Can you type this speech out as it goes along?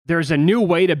There's a new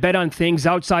way to bet on things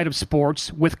outside of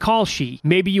sports with Kalshi.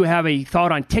 Maybe you have a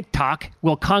thought on TikTok.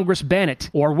 Will Congress ban it?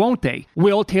 Or won't they?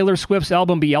 Will Taylor Swift's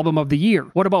album be Album of the Year?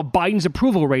 What about Biden's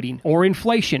approval rating? Or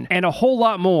inflation? And a whole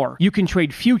lot more. You can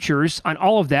trade futures on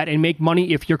all of that and make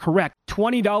money if you're correct.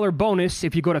 $20 bonus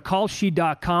if you go to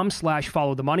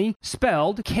kalshi.com/followthemoney,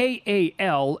 spelled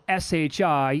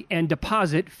KALSHI, and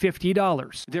deposit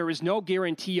 $50. There is no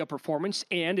guarantee of performance,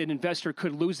 and an investor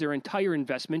could lose their entire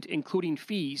investment, including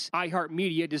fees.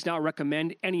 iHeartMedia does not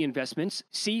recommend any investments.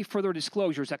 See further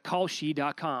disclosures at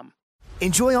kalshi.com.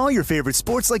 Enjoy all your favorite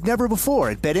sports like never before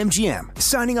at BetMGM.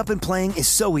 Signing up and playing is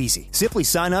so easy. Simply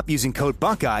sign up using code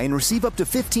Buckeye and receive up to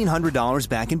 $1,500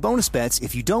 back in bonus bets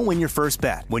if you don't win your first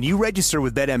bet. When you register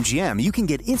with BetMGM, you can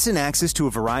get instant access to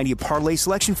a variety of parlay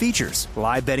selection features,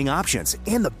 live betting options,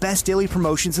 and the best daily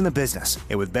promotions in the business.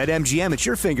 And with BetMGM at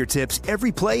your fingertips,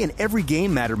 every play and every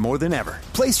game matter more than ever.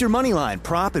 Place your moneyline,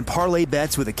 prop, and parlay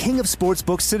bets with the king of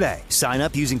sportsbooks today. Sign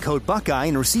up using code Buckeye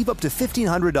and receive up to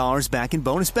 $1,500 back in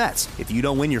bonus bets if you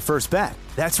don't win your first bet.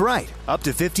 That's right, up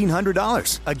to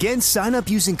 $1,500. Again, sign up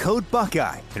using code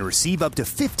Buckeye and receive up to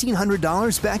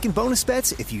 $1,500 back in bonus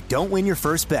bets if you don't win your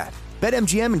first bet.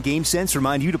 BetMGM and GameSense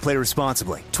remind you to play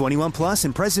responsibly. 21 plus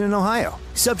and present in Ohio.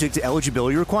 Subject to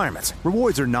eligibility requirements.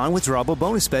 Rewards are non-withdrawable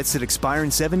bonus bets that expire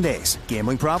in 7 days.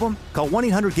 Gambling problem? Call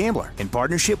 1-800-GAMBLER in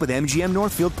partnership with MGM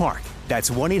Northfield Park. That's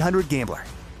 1-800-GAMBLER.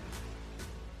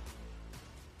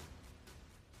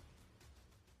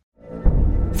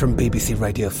 From BBC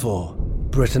Radio 4,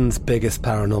 Britain's biggest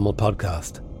paranormal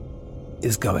podcast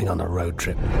is going on a road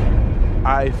trip.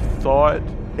 I thought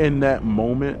in that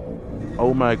moment,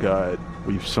 oh my God,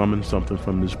 we've summoned something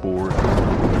from this board.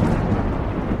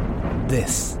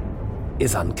 This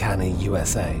is Uncanny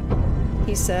USA.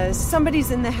 He says,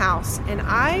 somebody's in the house, and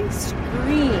I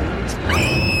screamed.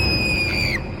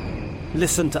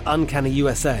 Listen to Uncanny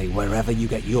USA wherever you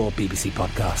get your BBC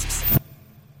podcasts,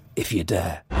 if you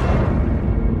dare.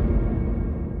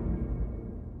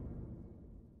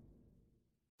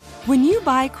 When you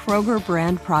buy Kroger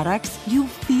brand products, you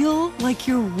feel like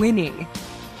you're winning.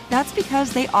 That's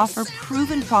because they offer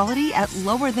proven quality at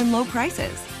lower than low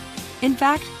prices. In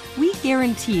fact, we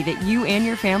guarantee that you and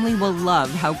your family will love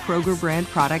how Kroger brand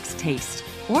products taste,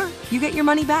 or you get your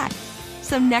money back.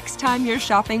 So next time you're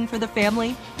shopping for the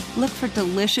family, look for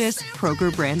delicious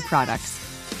Kroger brand products,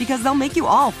 because they'll make you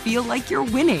all feel like you're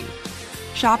winning.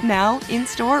 Shop now,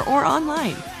 in-store, or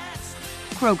online.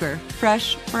 Kroger,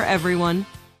 fresh for everyone.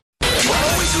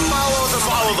 Always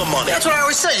follow the money. That's what I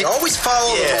always say. You always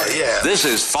follow the money. Yeah. This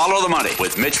is Follow the Money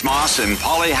with Mitch Moss and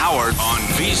Paulie Howard on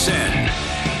VSiN.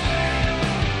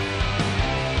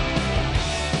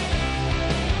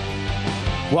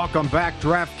 Welcome back.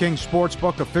 DraftKings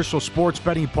Sportsbook, official sports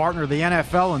betting partner of the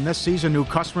NFL. And this season, new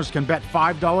customers can bet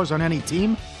 $5 on any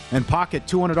team and pocket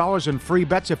 $200 in free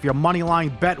bets if your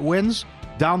moneyline bet wins.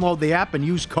 Download the app and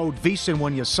use code VSiN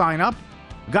when you sign up.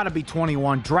 Got to be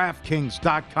 21.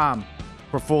 DraftKings.com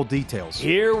for full details.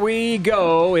 Here we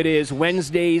go. It is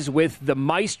Wednesdays with the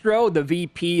Maestro, the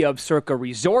VP of Circa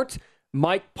Resort.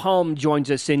 Mike Palm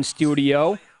joins us in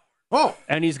studio. Oh!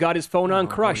 And he's got his phone on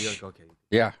Crush. Okay.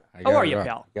 Yeah. How are you,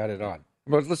 pal? Got it on.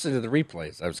 I was listening to the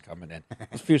replays. I was coming in. I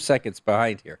was a few seconds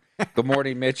behind here. Good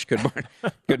morning, Mitch. Good morning.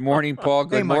 Good morning, Paul.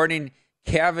 Good morning,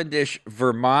 Cavendish,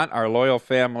 Vermont, our loyal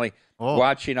family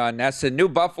watching on Nesson. New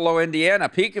Buffalo, Indiana,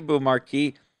 Peekaboo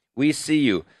Marquee. We see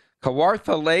you.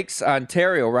 Kawartha Lakes,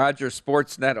 Ontario, Rogers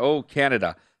Sportsnet,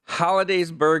 Canada.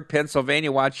 Hollidaysburg,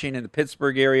 Pennsylvania, watching in the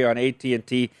Pittsburgh area on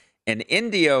AT&T. And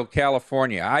Indio,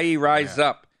 California, IE Rise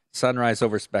Up, Sunrise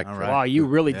over Spectrum. Right. Wow, you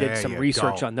really did some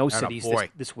research on those cities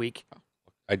this week.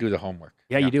 I do the homework.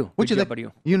 Yeah, you do. What Good you job, buddy.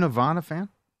 You Nirvana fan?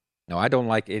 No, I don't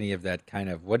like any of that kind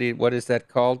of, what is that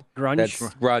called? Grunge? That's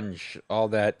grunge, all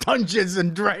that. Dungeons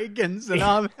and Dragons and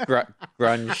all that.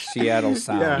 Grunge, Seattle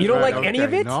sound. Yeah, you don't like any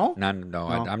of it? No? No.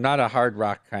 I'm not a hard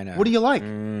rock kind of. What do you like?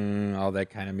 All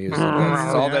that kind of music.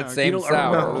 It's all that same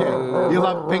sound. You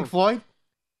love Pink Floyd?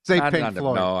 Say Pink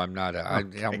Floyd. No, I'm not.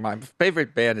 My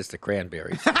favorite band is the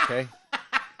Cranberries, okay?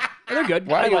 They're good.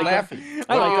 Why are you laughing?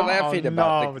 What are you laughing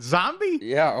about? No. Zombie?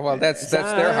 Yeah, well, that's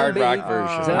their hard rock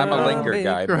version. I'm a Linger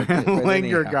guy. But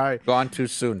Linger guy. Gone too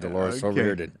soon, Dolores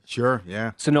O'Riordan. Sure,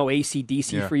 yeah. So no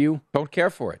AC/DC for you? Don't care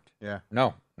for it. Yeah.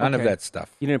 No, none of that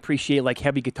stuff. You didn't appreciate like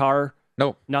heavy guitar?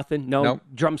 No. Nothing? No? Nope.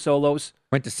 Drum solos?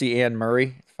 Went to see Anne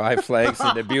Murray, Five Flags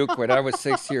in Dubuque when I was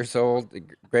 6 years old.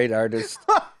 Great artist.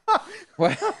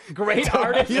 What? Great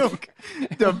artist.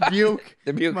 Dubuque.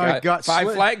 Dubuque. My God.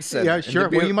 Five Flags. Yeah, sure.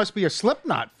 Well, you must be a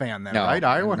Slipknot fan then, right?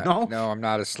 Iowa? No? No, I'm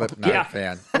not a Slipknot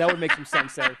fan. That would make some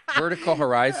sense there. Vertical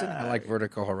Horizon. I like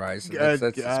Vertical Horizon.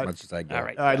 That's as much as I go. All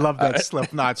right. I love that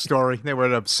Slipknot story. They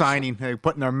were signing, they were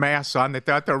putting their masks on. They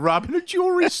thought they're robbing a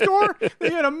jewelry store. They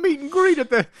had a meet and greet at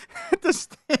the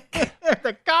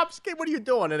cops came. What are you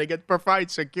doing? And they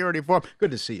provide security for them.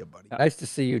 Good to see you, buddy. Nice to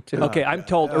see you too. Okay, I'm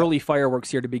told early fireworks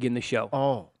here to begin the show.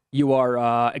 Oh. You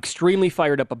are extremely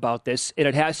fired up about this, and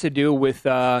it has to do with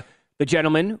the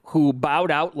gentleman who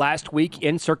bowed out last week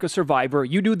in Circa Survivor.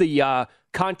 You do the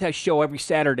contest show every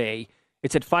Saturday.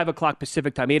 It's at 5 o'clock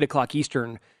Pacific time, 8 o'clock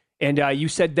Eastern. And you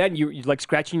said then, you're like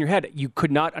scratching your head. You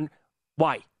could not.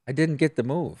 Why? I didn't get the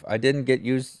move. I didn't get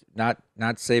used not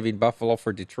saving Buffalo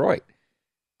for Detroit.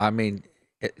 I mean,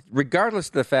 regardless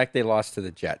of the fact they lost to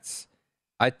the Jets,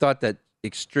 I thought that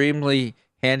extremely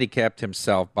handicapped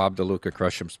himself, Bob DeLuca,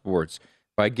 Crush'em Sports,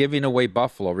 by giving away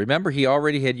Buffalo. Remember, he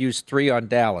already had used 3 on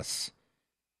Dallas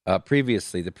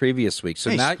previously, the previous week. So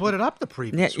he now split it up the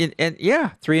previous week. And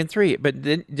 3-3. But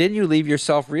didn't you leave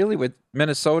yourself really with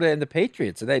Minnesota and the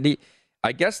Patriots? And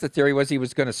I guess the theory was he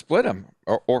was going to split them,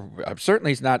 or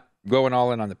certainly he's not going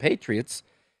all in on the Patriots.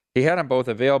 He had them both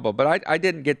available, but I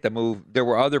didn't get the move. There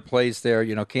were other plays there.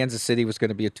 You know, Kansas City was going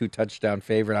to be a 2-touchdown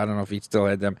favorite. I don't know if he still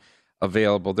had them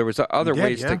available. There was other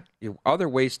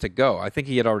ways to go. I think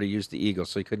he had already used the Eagles,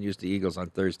 so he couldn't use the Eagles on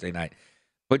Thursday night.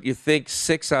 But you think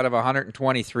 6 out of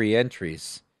 123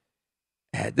 entries,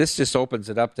 this just opens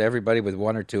it up to everybody with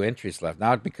 1 or 2 entries left.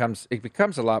 Now it becomes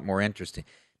a lot more interesting.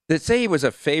 To say he was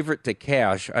a favorite to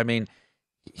cash, I mean,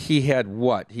 he had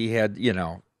what? He had,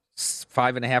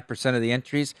 5.5% of the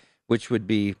entries, which would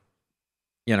be,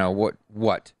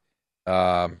 what?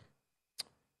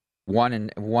 1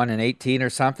 in 18 or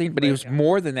something, but he was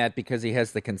more than that because he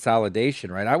has the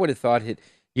consolidation, right? I would have thought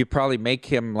you probably make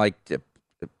him like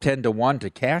 10-1 to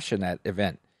cash in that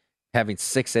event, having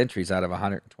 6 entries out of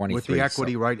 123 with the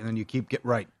equity, right? And then you keep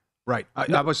right.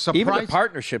 I was surprised. Even the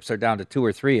partnerships are down to 2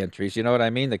 or 3 entries. You know what I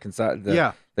mean?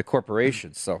 The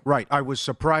corporations. So right. I was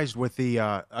surprised with the.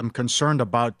 I'm concerned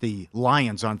about the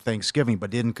Lions on Thanksgiving,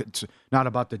 but not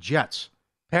about the Jets.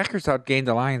 Packers outgained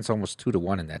the Lions almost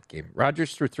 2-1 in that game.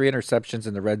 Rodgers threw 3 interceptions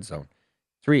in the red zone.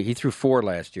 3. He threw 4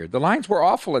 last year. The Lions were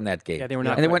awful in that game. Yeah, they were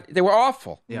not. And they were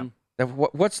awful. Yeah.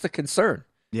 What's the concern?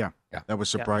 Yeah. That was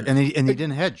surprising. Yeah. And he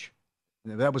didn't hedge.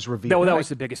 That was revealed. No, that was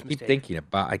the biggest mistake.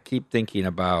 I keep thinking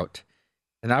about,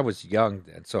 and I was young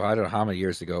then, so I don't know how many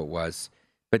years ago it was.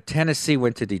 But Tennessee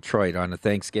went to Detroit on a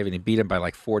Thanksgiving and beat them by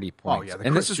like 40 points. Oh, yeah,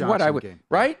 and this is what I would, game.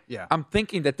 Right? Yeah. I'm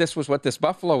thinking that this was what this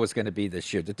Buffalo was going to be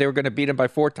this year, that they were going to beat them by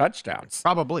 4 touchdowns.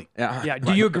 Probably. Yeah.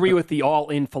 Do you agree with the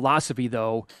all-in philosophy,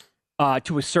 though,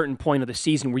 to a certain point of the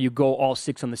season where you go all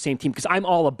 6 on the same team? Because I'm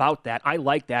all about that. I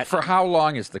like that. For how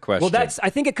long is the question? Well, I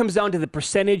think it comes down to the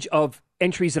percentage of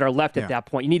entries that are left at that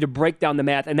point. You need to break down the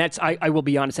math, and that's, I will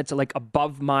be honest, that's like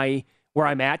above where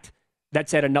I'm at.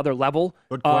 That's at another level.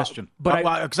 Good question.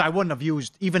 Because I wouldn't have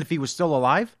used, even if he was still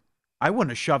alive, I wouldn't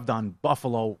have shoved on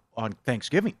Buffalo on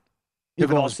Thanksgiving.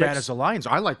 Even though as bad as the Lions.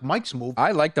 I like Mike's move.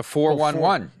 I like the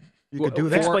 4-1-1. You could do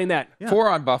that. Explain that. 4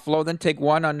 on Buffalo, then take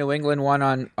 1 on New England,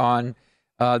 1 on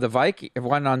the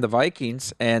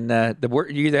Vikings, and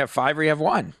you either have 5 or you have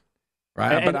 1.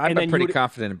 Right, but I'm pretty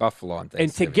confident in Buffalo on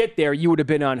Thanksgiving. And to get there, you would have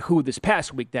been on who this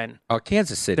past week then? Oh,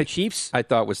 Kansas City. The Chiefs? I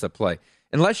thought was the play.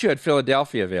 Unless you had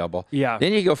Philadelphia available. Yeah.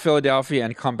 Then you go Philadelphia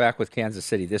and come back with Kansas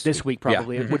City this week. This week,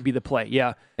 probably. It would be the play,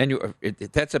 yeah. And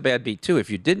that's a bad beat, too. If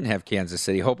you didn't have Kansas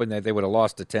City, hoping that they would have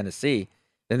lost to Tennessee,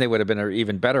 then they would have been an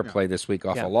even better play this week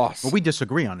off a loss. But we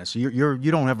disagree on this. You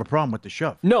don't have a problem with the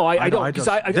shove. No, I don't.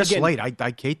 This late,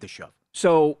 I hate the shove.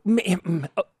 So, okay.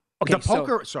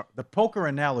 The poker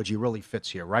analogy really fits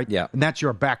here, right? Yeah. And that's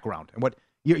your background. And what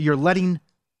you're letting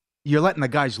the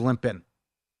guys limp in.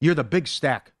 You're the big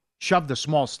stack. Shove the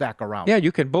small stack around. Yeah,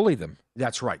 you can bully them.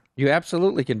 That's right. You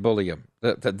absolutely can bully them.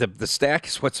 The stack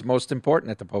is what's most important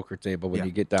at the poker table when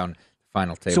you get down the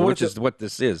final table, which is what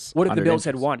this is. What if the Bills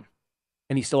had won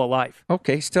and he's still alive?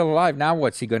 Okay, still alive. Now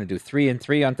what's he going to do?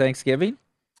 3-3 on Thanksgiving?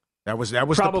 That was the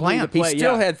plan. He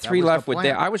still had 3 left with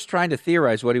Dallas. I was trying to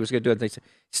theorize what he was going to do. He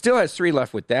still has 3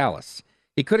 left with Dallas.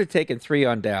 He could have taken 3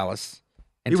 on Dallas.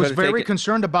 He was very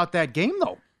concerned about that game,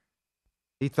 though.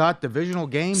 He thought divisional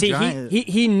game. See,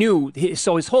 he knew.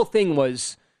 So his whole thing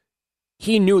was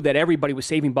he knew that everybody was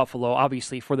saving Buffalo,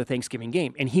 obviously, for the Thanksgiving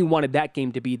game. And he wanted that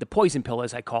game to be the poison pill,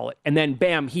 as I call it. And then,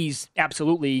 bam, he's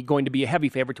absolutely going to be a heavy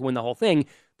favorite to win the whole thing.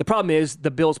 The problem is the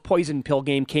Bills' poison pill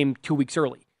game came 2 weeks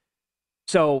early.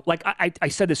 So, like I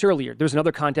said this earlier, there's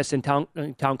another contest in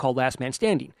town called Last Man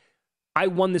Standing. I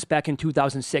won this back in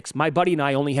 2006. My buddy and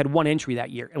I only had one entry that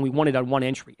year, and we won it on one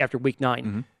entry after week 9.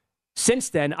 Mm-hmm. Since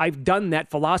then, I've done that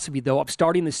philosophy, though, of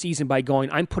starting the season by going,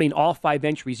 I'm putting all 5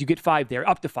 entries. You get 5 there,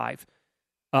 up to 5,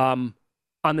 on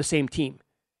the same team.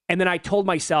 And then I told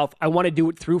myself I want to do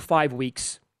it through 5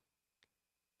 weeks.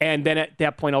 And then at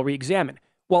that point, I'll re-examine.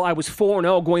 Well, I was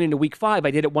 4-0 going into week 5.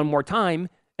 I did it one more time,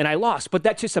 and I lost. But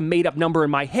that's just a made-up number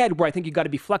in my head where I think you got to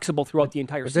be flexible throughout the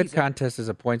entire season. That contest is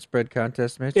a point spread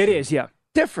contest, Mitch? It is, yeah.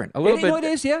 Different. A little bit.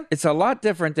 It is, yeah. It's a lot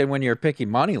different than when you're picking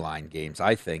money line games,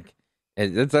 I think.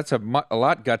 That's a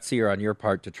lot gutsier on your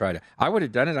part to try to. I would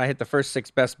have done it. I hit the first 6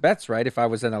 best bets, right? If I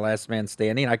was in the last man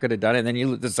standing, I could have done it. And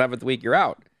then the 7th week, you're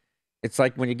out. It's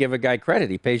like when you give a guy credit,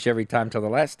 he pays you every time till the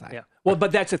last time. Yeah. Well,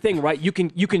 but that's the thing, right? You can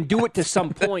do it to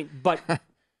some point, but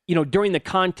during the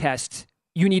contest,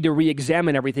 you need to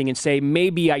re-examine everything and say,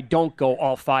 maybe I don't go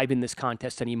all 5 in this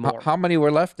contest anymore. How many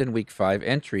were left in week 5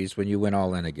 entries when you went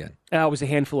all in again? It was a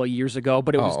handful of years ago,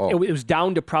 but it was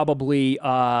down to probably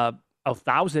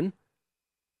 1,000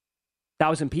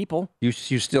 people. You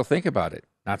still think about it,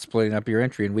 not splitting up your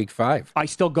entry in week 5. I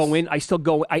still go in. I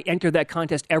enter that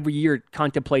contest every year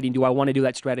contemplating, do I want to do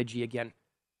that strategy again?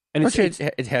 And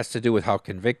it has to do with how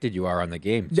convicted you are on the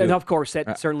game, too. Of course,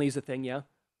 that certainly is a thing, yeah.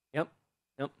 Yep.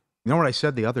 You know what I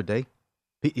said the other day?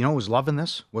 You know who's loving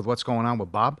this with what's going on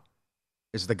with Bob?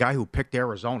 Is the guy who picked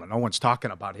Arizona. No one's talking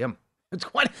about him. It's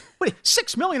what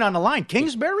 $6 million on the line.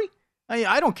 Kingsbury?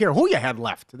 I don't care who you had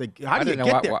left. How do you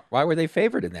get there? Why were they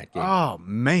favored in that game? Oh,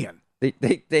 man.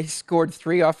 They scored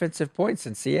 3 offensive points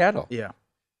in Seattle. Yeah.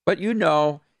 But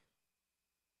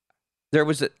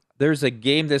there's a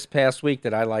game this past week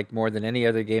that I liked more than any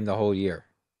other game the whole year.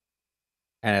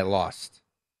 And it lost.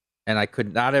 And I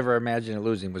could not ever imagine it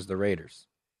losing, was the Raiders.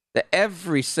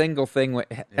 Every single thing,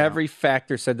 every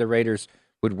factor said the Raiders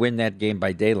would win that game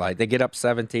by daylight. They get up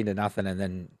 17-0, and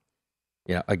then,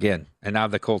 again. And now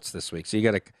the Colts this week. So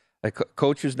you got a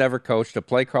coach who's never coached, a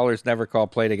play caller who's never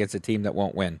called played against a team that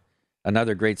won't win.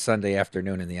 Another great Sunday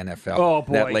afternoon in the NFL. Oh,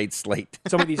 boy. That late slate.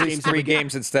 Some of these games. 3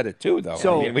 games instead of 2, though.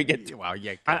 So, we get. Wow,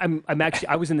 yeah.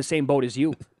 I was in the same boat as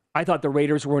you. I thought the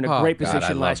Raiders were in a great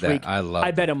position last week.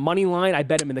 I bet a money line. I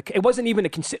bet them in the. It wasn't even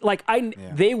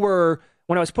They were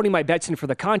when I was putting my bets in for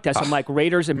the contest. I'm like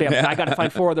Raiders and bam. I got to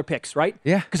find 4 other picks, right?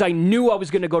 Yeah. Because I knew I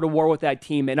was going to go to war with that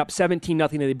team and up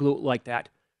 17-0. And they blew it like that.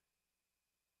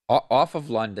 Off of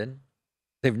London,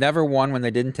 they've never won when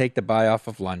they didn't take the bye off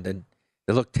of London.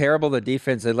 They look terrible. The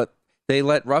defense. They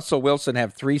let Russell Wilson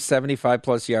have 3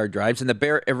 75-plus yard drives, and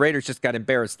the Raiders just got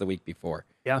embarrassed the week before.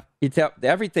 Yeah.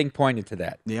 Everything pointed to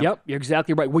that. Yep, you're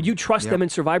exactly right. Would you trust them in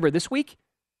Survivor this week?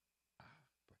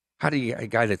 How do you, a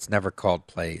guy that's never called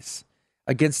plays,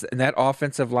 against that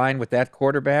offensive line with that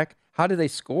quarterback, how do they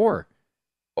score?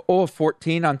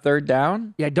 14 on 3rd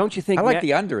down? Yeah, don't you think? I like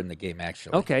the under in the game,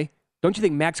 actually. Okay. Don't you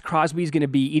think Max Crosby is going to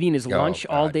be eating his lunch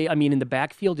all day? I mean, in the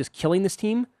backfield, just killing this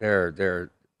team?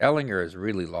 Ellinger has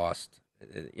really lost.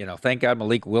 Thank God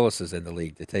Malik Willis is in the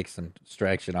league to take some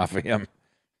distraction off of him.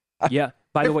 Yeah.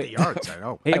 By the way, 50 yards, I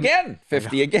know. Hey, again,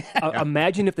 50 again.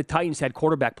 Imagine if the Titans had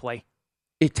quarterback play.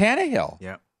 Tannehill.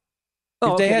 Yeah.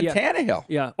 If they had Tannehill.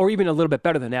 Yeah, or even a little bit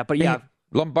better than that. But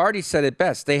Lombardi said it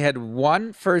best. They had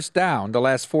 1 first down the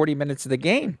last 40 minutes of the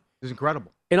game. It was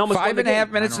incredible. And almost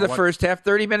 5.5 minutes of the first half,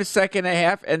 30 minutes second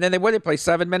half, and then they play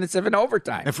 7 minutes of an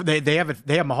overtime. They have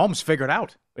Mahomes figured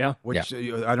out. Yeah. Which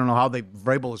I don't know how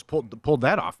Vrabel has pulled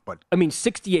that off, but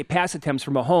 68 pass attempts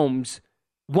from Mahomes,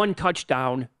 1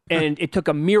 touchdown, and it took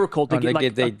a miracle to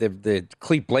get. The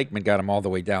Clete Blakeman got him all the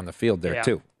way down the field there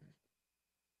too.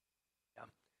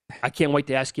 I can't wait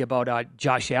to ask you about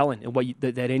Josh Allen and what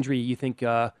that injury. You think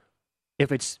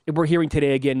if we're hearing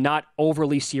today again, not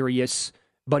overly serious,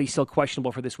 but he's still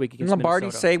questionable for this week against Lombardi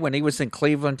Minnesota. say when he was in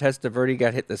Cleveland, Testaverde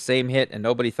got hit the same hit, and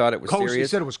nobody thought it was serious. He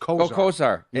said it was Kosar.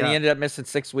 Kosar. And he ended up missing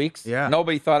 6 weeks. Yeah.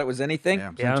 Nobody thought it was anything.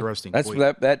 Yeah, it's interesting.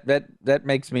 That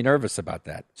makes me nervous about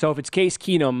that. So if it's Case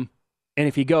Keenum, and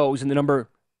if he goes and the number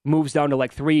moves down to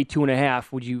like 3,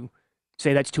 2.5, would you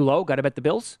say that's too low? Got to bet the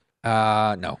Bills?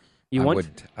 No. You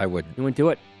wouldn't? I wouldn't. You wouldn't do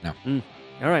it? No.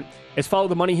 All right. Let's follow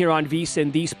the money here on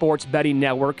VSiN, the Sports Betting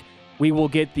Network. We will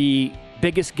get the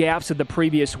biggest gaffes of the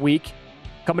previous week.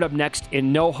 Coming up next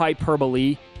in No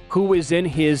Hyperbole, who is in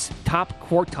his top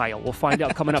quartile? We'll find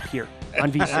out coming up here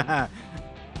on VSiN.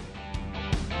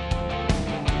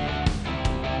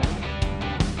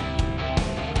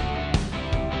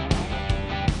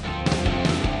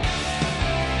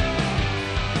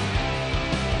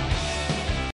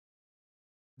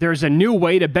 There's a new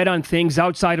way to bet on things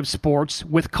outside of sports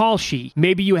with Call Sheet.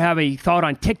 Maybe you have a thought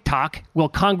on TikTok. Will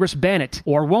Congress ban it,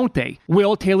 or won't they?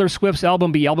 Will Taylor Swift's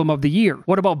album be album of the year?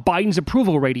 What about Biden's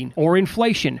approval rating or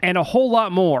inflation? And a whole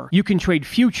lot more. You can trade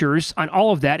futures on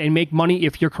all of that and make money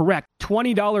if you're correct.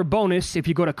 $20 bonus if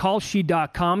you go to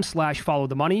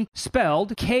callsheet.com/followthemoney,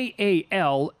 spelled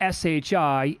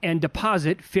KALSHI, and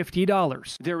deposit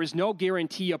 $50. There is no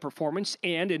guarantee of performance,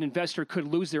 and an investor could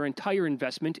lose their entire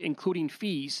investment, including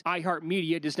fees.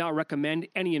 iHeartMedia does not recommend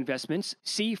any investments.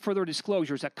 See further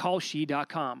disclosures at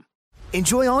callsheet.com.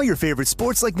 Enjoy all your favorite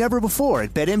sports like never before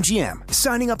at BetMGM.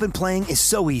 Signing up and playing is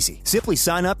so easy. Simply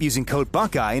sign up using code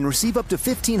Buckeye and receive up to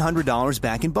 $1,500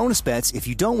 back in bonus bets if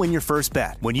you don't win your first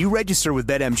bet. When you register with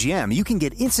BetMGM, you can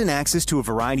get instant access to a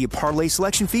variety of parlay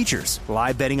selection features,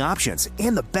 live betting options,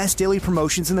 and the best daily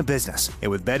promotions in the business.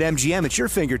 And with BetMGM at your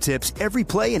fingertips, every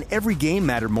play and every game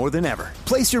matter more than ever.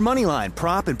 Place your moneyline,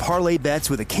 prop, and parlay bets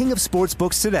with the king of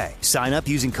sportsbooks today. Sign up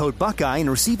using code Buckeye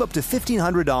and receive up to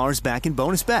 $1,500 back in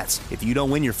bonus bets if you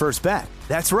don't win your first bet.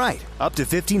 That's right, up to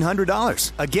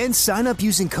 $1,500. Again, sign up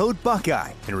using code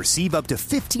Buckeye and receive up to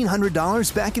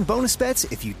 $1,500 back in bonus bets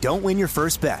if you don't win your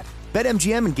first bet.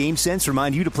 BetMGM and GameSense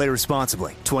remind you to play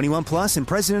responsibly. 21 plus and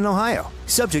present in Ohio.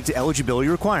 Subject to eligibility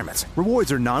requirements.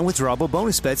 Rewards are non-withdrawable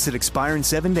bonus bets that expire in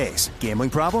 7 days. Gambling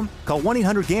problem? Call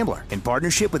 1-800-GAMBLER in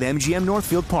partnership with MGM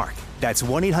Northfield Park. That's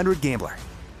 1-800-GAMBLER.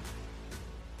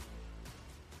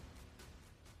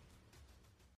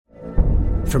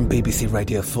 From BBC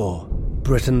Radio 4,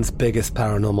 Britain's biggest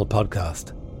paranormal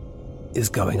podcast is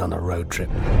going on a road trip.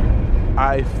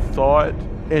 I thought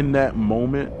in that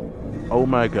moment, oh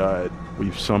my God,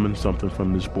 we've summoned something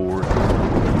from this board.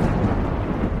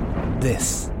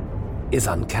 This is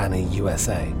Uncanny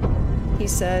USA. He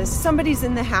says, somebody's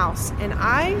in the house, and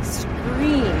I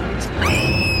screamed.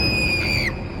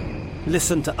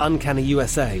 Listen to Uncanny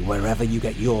USA wherever you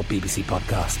get your BBC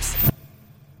podcasts,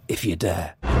 if you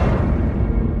dare.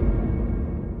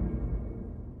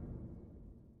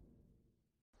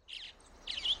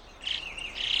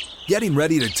 Getting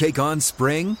ready to take on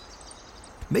spring?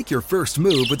 Make your first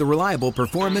move with the reliable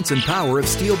performance and power of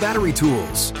Steel battery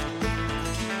tools.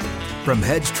 From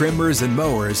hedge trimmers and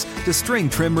mowers to string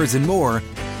trimmers and more,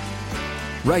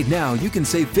 right now you can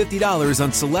save $50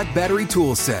 on select battery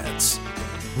tool sets.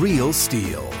 Real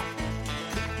Steel.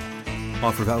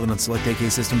 Offer valid on select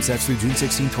AK system sets through June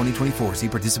 16, 2024. See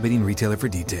participating retailer for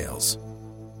details.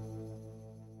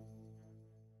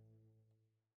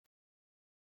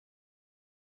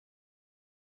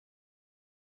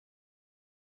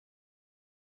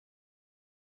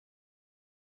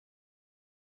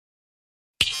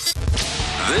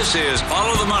 This is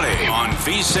Follow the Money on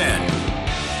VSiN.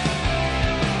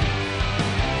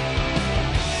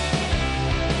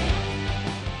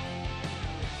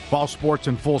 Fall sports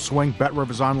in full swing.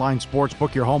 BetRivers Online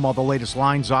Sportsbook, your home, all the latest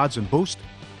lines, odds, and boost.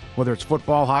 Whether it's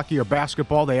football, hockey, or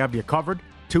basketball, they have you covered.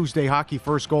 Tuesday hockey,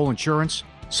 first goal insurance.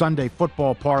 Sunday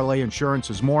football parlay insurance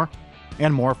is more.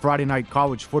 And more. Friday night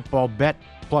college football bet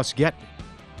plus get.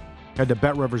 Head to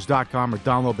BetRivers.com or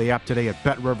download the app today at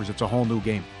BetRivers. It's a whole new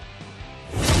game.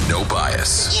 No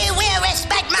bias. You will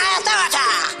respect my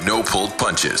authority. No pulled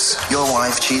punches. Your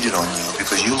wife cheated on you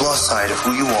because you lost sight of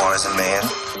who you are as a man,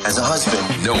 as a husband.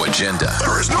 No agenda.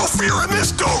 There is no fear in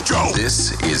this dojo.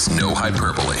 This is no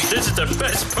hyperbole. This is the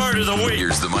best part of the week.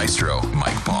 Here's the maestro,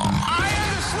 Mike Baum. I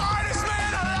am the smartest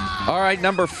man alive. All right,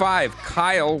 number 5,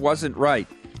 Kyle wasn't right.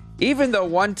 Even though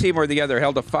one team or the other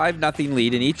held a 5-0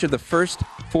 lead in each of the first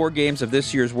 4 games of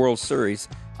this year's World Series,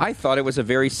 I thought it was a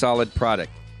very solid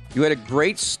product. You had a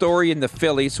great story in the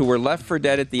Phillies, who were left for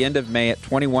dead at the end of May at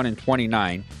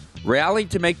 21-29, rallied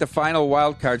to make the final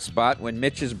wild-card spot when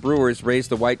Mitch's Brewers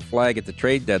raised the white flag at the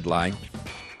trade deadline,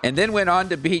 and then went on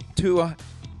to beat two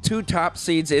top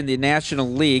seeds in the National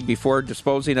League before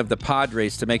disposing of the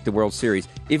Padres to make the World Series.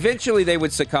 Eventually, they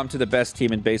would succumb to the best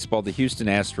team in baseball, the Houston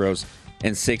Astros,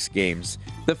 in 6 games.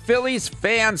 The Phillies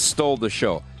fans stole the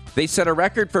show. They set a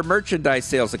record for merchandise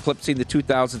sales, eclipsing the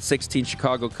 2016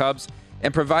 Chicago Cubs,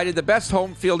 and provided the best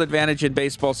home field advantage in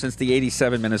baseball since the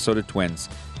 '87 Minnesota Twins.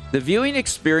 The viewing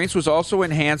experience was also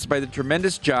enhanced by the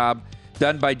tremendous job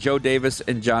done by Joe Davis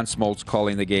and John Smoltz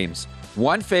calling the games.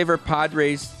 One favor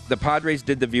the Padres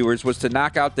did the viewers was to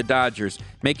knock out the Dodgers,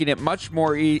 making it much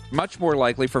more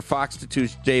likely for Fox to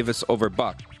choose Davis over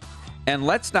Buck. And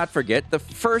let's not forget the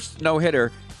first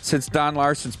no-hitter since Don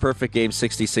Larsen's perfect game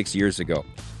 66 years ago.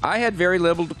 I had very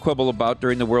little to quibble about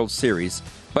during the World Series,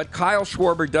 but Kyle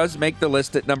Schwarber does make the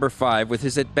list at number 5 with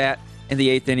his at-bat in the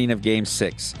 8th inning of Game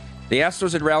 6. The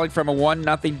Astros had rallied from a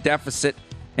 1-0 deficit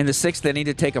in the 6th inning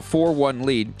to take a 4-1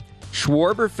 lead.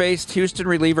 Schwarber faced Houston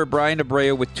reliever Brian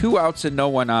Abreu with 2 outs and no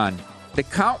one on. The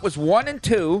count was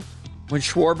 1-2 when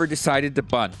Schwarber decided to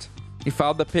bunt. He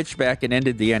fouled the pitch back and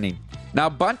ended the inning. Now,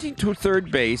 bunting to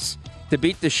third base to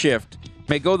beat the shift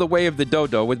may go the way of the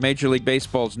dodo with Major League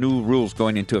Baseball's new rules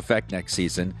going into effect next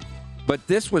season. But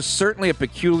this was certainly a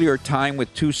peculiar time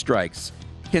with 2 strikes.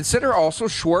 Consider also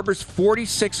Schwarber's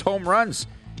 46 home runs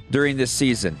during this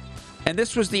season. And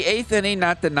this was the 8th inning,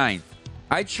 not the 9th.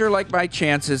 I'd sure like my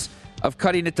chances of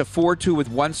cutting it to 4-2 with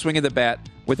 1 swing of the bat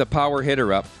with a power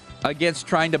hitter up against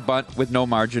trying to bunt with no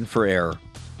margin for error.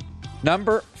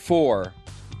 Number 4,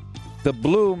 the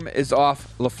bloom is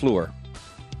off LaFleur.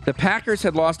 The Packers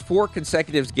had lost 4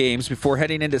 consecutive games before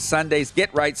heading into Sunday's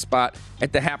get-right spot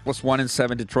at the hapless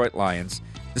 1-7 Detroit Lions.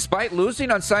 Despite losing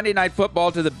on Sunday Night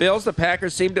Football to the Bills, the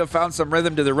Packers seem to have found some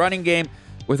rhythm to the running game,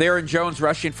 with Aaron Jones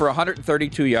rushing for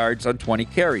 132 yards on 20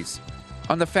 carries.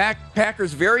 On the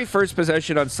Packers' very first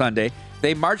possession on Sunday,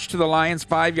 they marched to the Lions'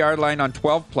 5-yard line on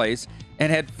 12 plays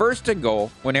and had first and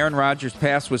goal when Aaron Rodgers'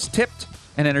 pass was tipped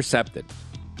and intercepted.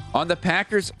 On the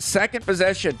Packers' second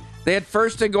possession, they had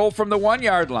first and goal from the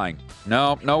 1-yard line.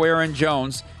 No Aaron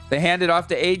Jones. They handed off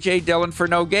to A.J. Dillon for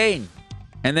no gain,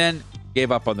 and then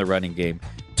gave up on the running game.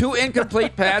 2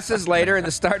 incomplete passes later in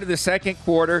the start of the second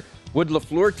quarter. Would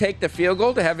LaFleur take the field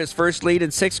goal to have his first lead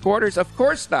in 6 quarters? Of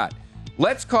course not.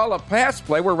 Let's call a pass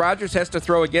play where Rodgers has to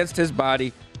throw against his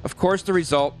body. Of course, the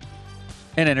result,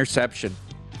 an interception.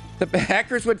 The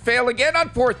Packers would fail again on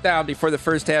 4th down before the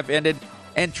first half ended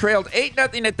and trailed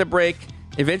 8-0 at the break,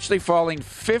 eventually falling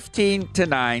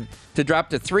 15-9 to drop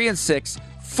to 3-6,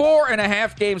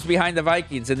 4.5 games behind the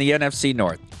Vikings in the NFC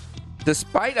North.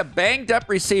 Despite a banged-up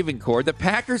receiving corps, the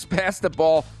Packers passed the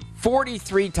ball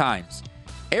 43 times.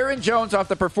 Aaron Jones, off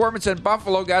the performance in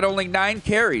Buffalo, got only 9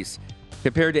 carries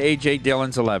compared to A.J.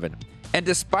 Dillon's 11. And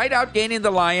despite outgaining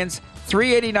the Lions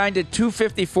 389 to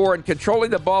 254 and controlling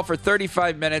the ball for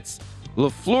 35 minutes,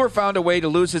 LaFleur found a way to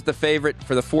lose as the favorite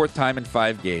for the 4th time in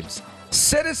 5 games.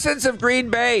 Citizens of Green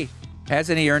Bay,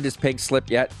 hasn't he earned his pink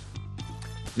slip yet?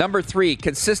 Number 3,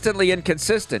 consistently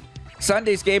inconsistent.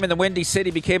 Sunday's game in the Windy City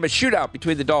became a shootout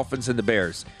between the Dolphins and the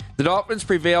Bears. The Dolphins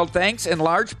prevailed thanks in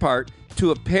large part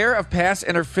to a pair of pass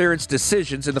interference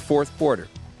decisions in the 4th quarter.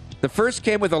 The first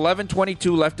came with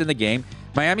 11:22 left in the game.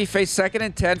 Miami faced 2nd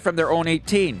and 10 from their own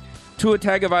 18. Tua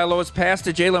Tagovailoa's pass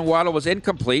to Jalen Waddle was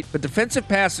incomplete, but defensive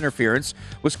pass interference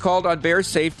was called on Bears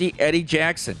safety Eddie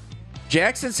Jackson.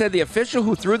 Jackson said the official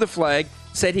who threw the flag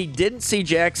said he didn't see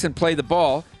Jackson play the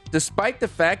ball, despite the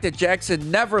fact that Jackson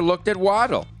never looked at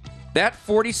Waddle. That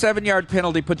 47-yard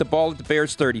penalty put the ball at the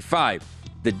Bears' 35.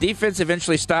 The defense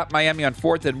eventually stopped Miami on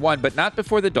 4th and 1, but not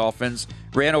before the Dolphins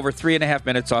ran over 3.5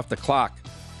 minutes off the clock.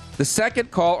 The second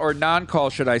call, or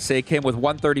non-call should I say, came with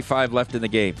 1:35 left in the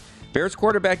game. Bears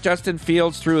quarterback Justin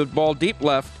Fields threw a ball deep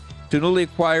left to newly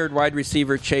acquired wide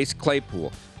receiver Chase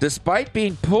Claypool. Despite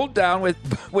being pulled down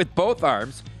with both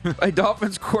arms by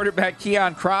Dolphins quarterback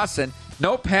Keon Crossan,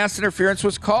 no pass interference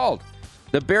was called.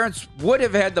 The Bears would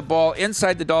have had the ball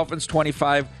inside the Dolphins'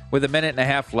 25 with 1.5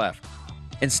 minutes left.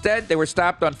 Instead, they were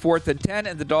stopped on 4th and 10,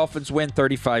 and the Dolphins win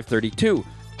 35-32.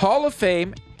 Hall of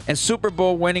Fame and Super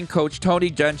Bowl winning coach Tony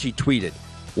Dungy tweeted,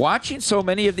 "Watching so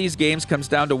many of these games comes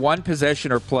down to one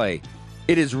possession or play.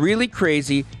 It is really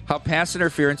crazy how pass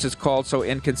interference is called so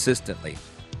inconsistently.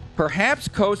 Perhaps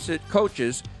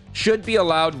coaches should be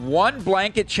allowed one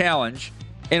blanket challenge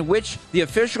in which the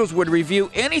officials would review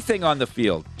anything on the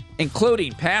field,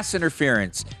 including pass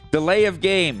interference, delay of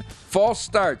game, false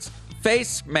starts,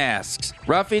 face masks,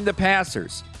 roughing the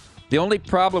passers. The only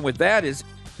problem with that is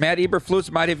Matt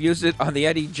Eberflus might have used it on the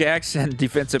Eddie Jackson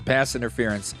defensive pass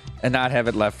interference and not have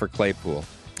it left for Claypool."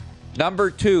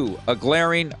 Number 2, a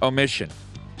glaring omission.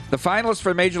 The finalists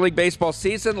for Major League Baseball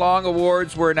season-long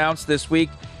awards were announced this week,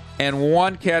 and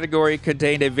one category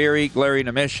contained a very glaring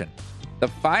omission. The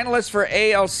finalists for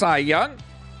AL Cy Young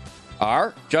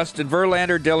are Justin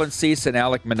Verlander, Dylan Cease, and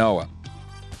Alek Manoah.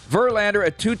 Verlander,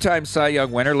 a 2-time Cy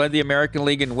Young winner, led the American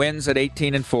League in wins at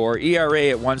 18-4, ERA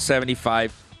at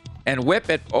 1.75, and WHIP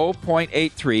at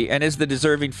 0.83, and is the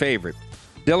deserving favorite.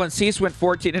 Dylan Cease went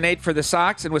 14-8 for the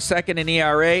Sox and was second in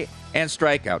ERA and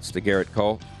strikeouts to Garrett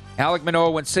Cole. Alek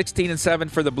Manoah went 16-7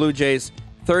 for the Blue Jays,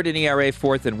 third in ERA,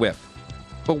 fourth in WHIP.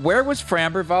 But where was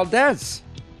Framber Valdez?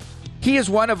 He is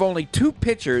one of only 2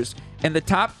 pitchers in the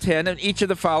top 10 in each of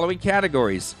the following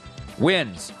categories: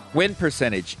 wins, win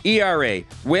percentage, ERA,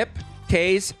 WHIP,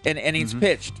 Ks, and innings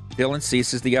pitched. Dylan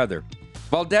Cease is the other.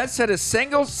 Valdez set a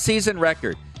single-season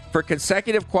record for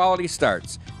consecutive quality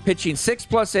starts, pitching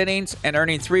 6+ innings and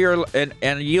earning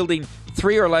yielding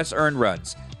 3 or less earned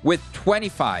runs, with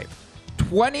 25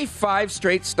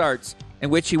 straight starts in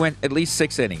which he went at least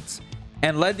 6 innings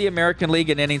and led the American League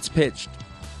in innings pitched.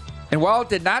 And while it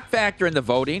did not factor in the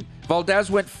voting,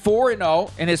 Valdez went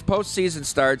 4-0 in his postseason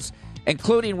starts,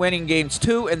 including winning Games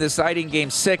 2 and deciding Game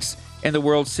 6 in the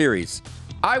World Series.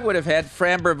 I would have had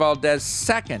Framber Valdez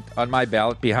second on my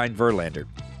ballot behind Verlander.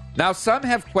 Now, some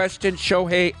have questioned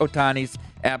Shohei Ohtani's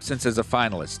absence as a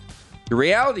finalist. The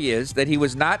reality is that he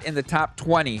was not in the top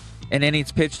 20 in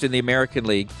innings pitched in the American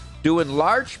League, due in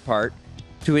large part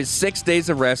to his 6 days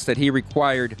of rest that he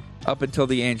required up until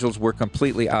the Angels were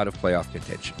completely out of playoff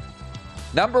contention.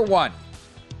 Number 1,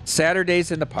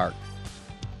 Saturdays in the park.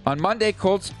 On Monday,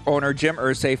 Colts owner Jim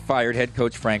Irsay fired head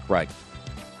coach Frank Reich.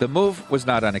 The move was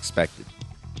not unexpected.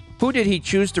 Who did he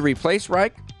choose to replace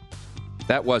Reich?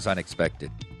 That was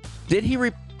unexpected. Did he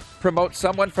promote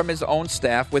someone from his own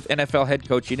staff with NFL head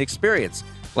coaching experience,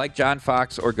 like John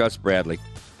Fox or Gus Bradley?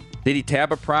 Did he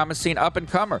tab a promising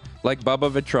up-and-comer like Bubba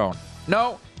Vitrone?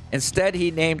 No. Instead, he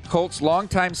named Colts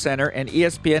longtime center and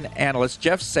ESPN analyst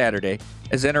Jeff Saturday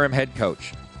as interim head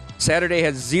coach. Saturday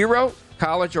has 0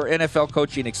 college or NFL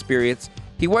coaching experience.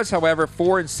 He was, however,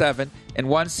 4-7 in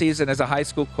one season as a high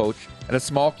school coach at a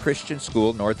small Christian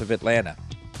school north of Atlanta.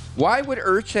 Why would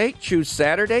Irsay choose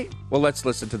Saturday? Well, let's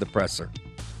listen to the presser.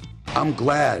 I'm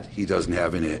glad he doesn't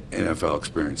have any NFL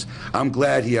experience. I'm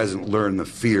glad he hasn't learned the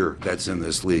fear that's in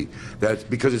this league. That's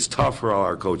because it's tough for all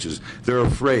our coaches. They're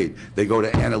afraid. They go to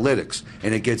analytics,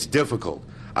 and it gets difficult.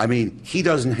 I mean, he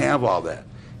doesn't have all that.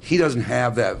 He doesn't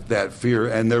have that fear,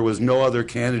 and there was no other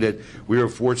candidate. We were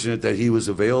fortunate that he was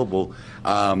available,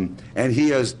 and he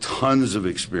has tons of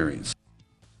experience.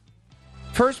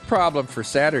 First problem for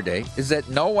Saturday is that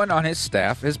no one on his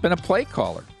staff has been a play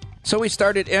caller. So he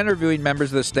started interviewing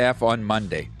members of the staff on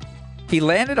Monday. He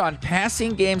landed on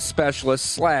passing game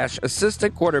specialist /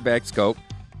 assistant quarterback's coach,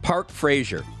 Park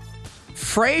Frazier.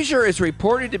 Frazier is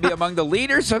reported to be among the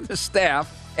leaders of the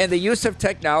staff in the use of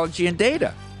technology and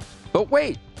data. But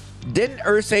wait, didn't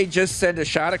Irsay just send a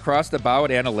shot across the bow at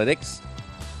analytics?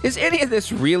 Is any of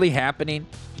this really happening?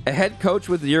 A head coach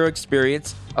with 0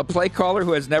 experience, a play caller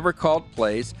who has never called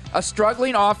plays, a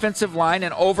struggling offensive line,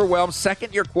 and overwhelmed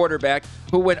second-year quarterback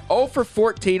who went 0 for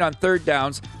 14 on third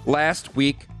downs last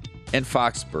week in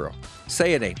Foxborough.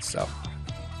 Say it ain't so.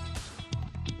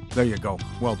 There you go.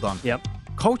 Well done. Yep.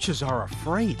 Coaches are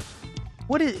afraid.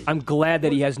 I'm glad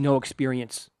that he has no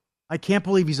experience. I can't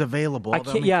believe he's available.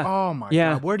 Yeah. Oh, my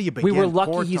God. Where do you begin? We were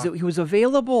lucky he was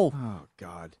available. Oh,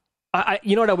 God.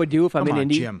 You know what I would do if I'm in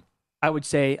Indy? Jim. I would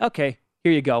say, okay,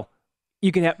 here you go.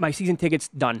 You can have my season tickets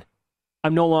done.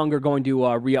 I'm no longer going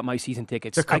to re-up my season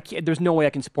tickets. There's no way I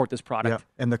can support this product.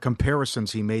 Yeah, and the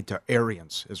comparisons he made to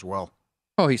Arians as well.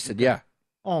 Oh, he said, yeah.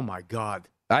 Oh, my God.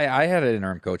 I had an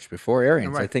interim coach before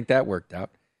Arians. Right. I think that worked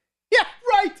out. Yeah,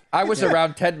 right. I was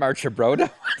around Ted Marchibroda.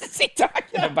 What is he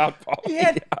talking about, Paul?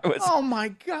 Oh, my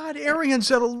God. Arians'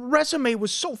 resume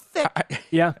was so thick.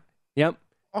 Yeah. Yep.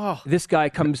 Oh. This guy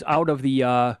comes out of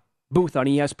the booth on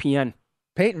ESPN.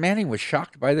 Peyton Manning was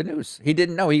shocked by the news. He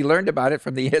didn't know. He learned about it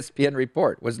from the ESPN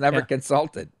report. Was never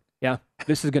consulted. Yeah,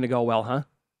 this is going to go well, huh?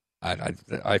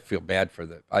 I feel bad for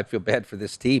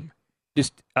this team.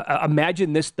 Just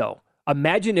imagine this, though.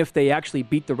 Imagine if they actually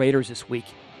beat the Raiders this week.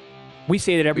 We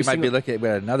say that every. We might be looking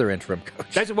at another interim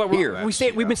coach. That's what we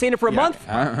say. We've been saying it for a month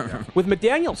with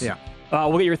McDaniels. Yeah.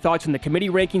 We'll get your thoughts on the committee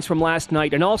rankings from last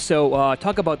night, and also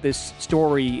talk about this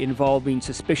story involving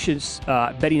suspicious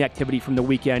betting activity from the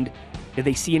weekend. Did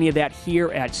they see any of that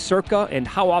here at Circa, and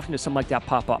how often does something like that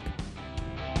pop up?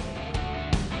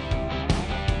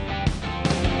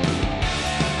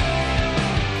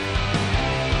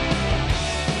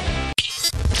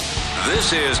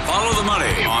 This is Follow the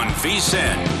Money on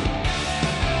VSiN.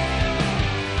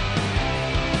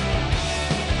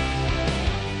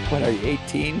 What are you,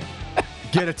 18?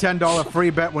 Get a $10 free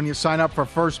bet when you sign up for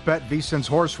First Bet, VSiN's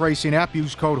horse racing app.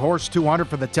 Use code HORSE200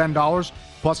 for the $10.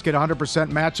 Plus, get a 100%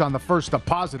 match on the first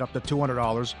deposit up to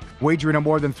 $200. Wagering on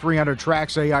more than 300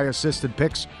 tracks, AI-assisted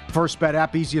picks. First Bet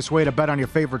app, easiest way to bet on your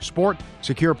favorite sport.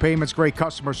 Secure payments, great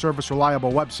customer service,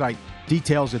 reliable website.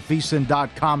 Details at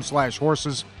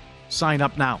vsin.com/horses. Sign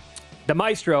up now. The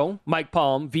Maestro, Mike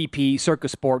Palm, VP, Circa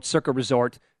Sports, Circa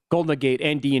Resort, Golden Gate,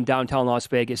 ND in downtown Las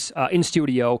Vegas, in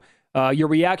studio. Your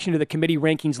reaction to the committee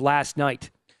rankings last night?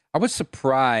 I was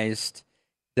surprised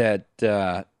that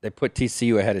they put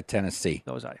TCU ahead of Tennessee.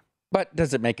 So was I. But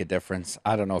does it make a difference?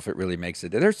 I don't know if it really makes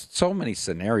it. There's so many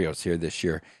scenarios here this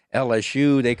year.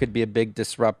 LSU, they could be a big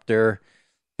disruptor.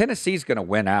 Tennessee's going to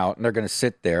win out, and they're going to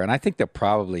sit there, and I think they'll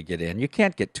probably get in. You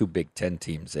can't get 2 Big Ten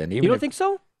teams in. You don't think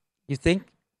so? You think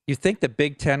the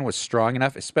Big Ten was strong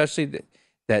enough, especially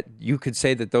that you could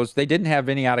say that they didn't have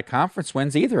any out-of-conference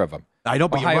wins, either of them. I know,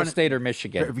 but Ohio State or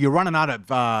Michigan. If you're running out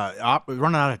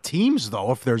of teams,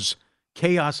 though, if there's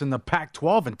chaos in the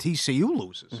Pac-12 and TCU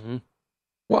loses. Mm-hmm.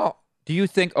 Well, do you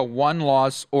think a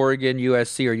one-loss Oregon,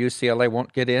 USC, or UCLA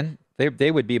won't get in?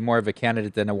 They would be more of a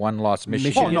candidate than a one-loss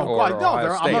Michigan or Ohio State,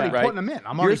 I'm already right? putting them in.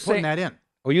 I'm already putting that in.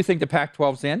 Well, you think the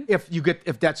Pac-12's in?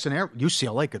 If that scenario,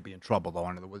 UCLA could be in trouble though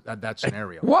under that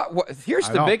scenario. What? Here's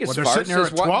the biggest farce: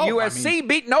 is what USC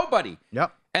beat nobody.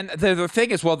 Yep. And the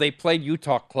thing is, well, they played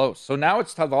Utah close, so now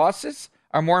it's the losses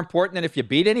are more important than if you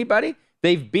beat anybody.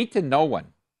 They've beaten no one.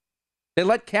 They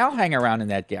let Cal hang around in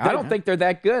that game. I don't think they're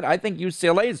that good. I think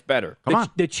UCLA is better.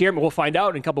 The chairman, we'll find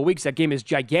out in a couple of weeks. That game is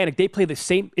gigantic. They play the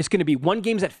same. It's going to be one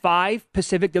game's at 5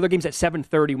 Pacific. The other game's at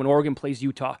 7:30 when Oregon plays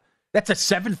Utah. That's at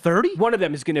 7:30? One of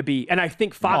them is going to be, and I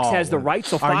think Fox has the right.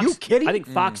 So Fox, are you kidding? I think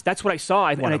Fox, that's what I saw.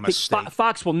 And I think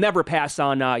Fox will never pass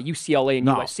on UCLA and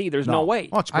USC. There's no way.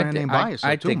 Well, it's brand name bias.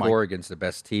 I think Oregon's the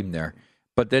best team there.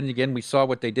 But then again, we saw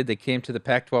what they did. They came to the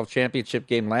Pac-12 championship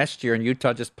game last year, and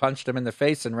Utah just punched them in the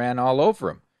face and ran all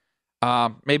over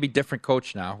them. Maybe different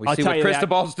coach now. We see what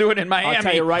Cristobal's doing in Miami. I'll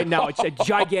tell you right now, it's a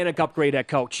gigantic upgrade at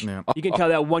coach. Yeah. You can tell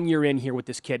that 1 year in here with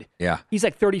this kid. Yeah. He's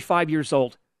like 35 years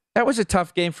old. That was a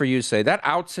tough game for UCLA. That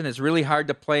Outson is really hard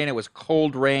to play, and it was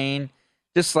cold rain.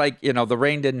 Just like, the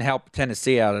rain didn't help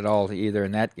Tennessee out at all either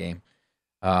in that game.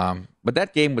 But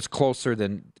that game was closer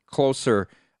than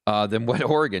what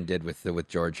Oregon did with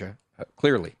Georgia,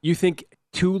 clearly. You think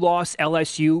 2-loss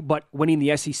LSU, but winning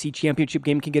the SEC championship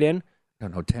game can get in?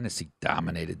 No, Tennessee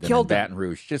dominated them in Baton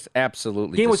Rouge. Just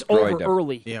absolutely game was over them.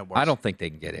 early. Yeah, I don't think they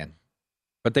can get in.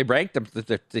 But they ranked them.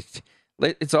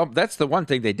 That's the one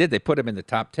thing they did. They put them in the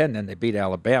top 10, then they beat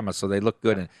Alabama, so they look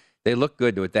good. And they look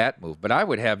good with that move. But I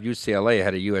would have UCLA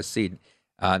ahead of USC,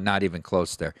 not even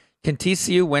close there. Can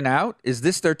TCU win out? Is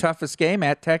this their toughest game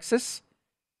at Texas?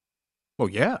 Well,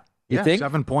 yeah. You think?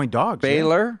 7-point dogs.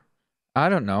 Baylor? I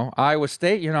don't know. Iowa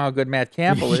State, you know how good Matt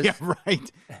Campbell is. Yeah,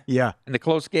 right. Yeah. And the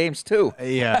close games, too.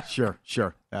 Yeah, sure.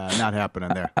 Not happening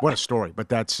there. What a story. But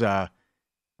that's, I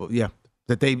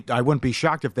wouldn't be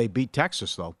shocked if they beat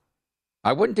Texas, though.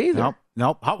 I wouldn't either.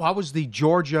 No. How was the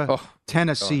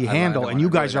Georgia-Tennessee handle? And you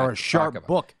guys are a sharp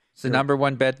book. It's the number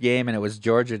one bet game, and it was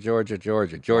Georgia.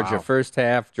 Georgia first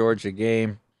half, Georgia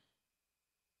game.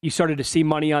 You started to see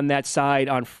money on that side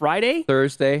on Friday?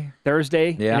 Thursday.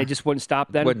 Yeah. And it just wouldn't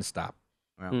stop then? Wouldn't stop.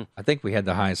 Well, I think we had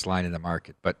the highest line in the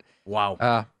market. But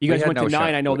wow. You guys went to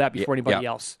 9, I know that, before anybody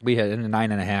else. We had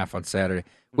 9.5 on Saturday.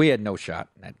 We had no shot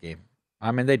in that game.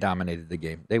 I mean, they dominated the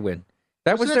game. They win.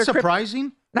 Wasn't it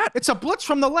surprising? It's a blitz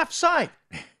from the left side,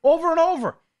 over and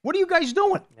over. What are you guys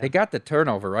doing? They got the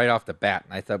turnover right off the bat,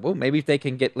 and I thought, well, maybe if they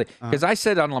can get – because I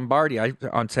said on Lombardi,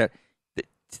 the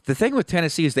thing with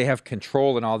Tennessee is they have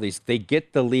control in all these. They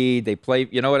get the lead. They play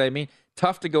 – you know what I mean?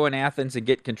 Tough to go in Athens and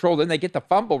get control. Then they get the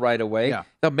fumble right away. Yeah.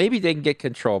 So maybe they can get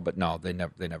control, but no, they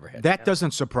never had that.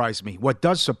 Doesn't surprise me. What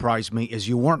does surprise me is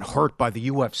you weren't hurt by the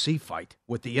UFC fight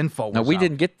with the info. No, we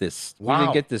didn't get this. Wow. We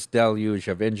didn't get this deluge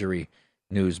of injury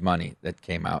news money that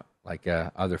came out like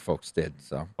other folks did.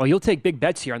 So, well, you'll take big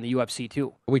bets here on the UFC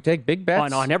too. We take big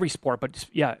bets on every sport, but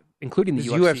yeah, including the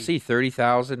UFC.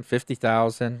 30,000,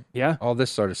 50,000, yeah, all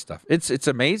this sort of stuff. It's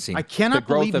amazing. I cannot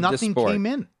believe nothing came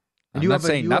in. And I'm not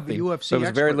saying nothing. UFC there was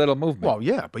very little movement. Well,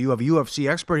 yeah, but you have a UFC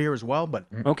expert here as well. But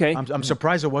okay, I'm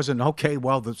surprised it wasn't okay.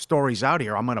 Well, the story's out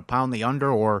here. I'm going to pound the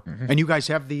under, and you guys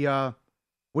have the.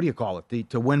 What do you call it?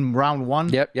 To win round one?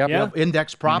 Yep.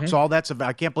 Index props, all that's.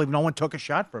 I can't believe no one took a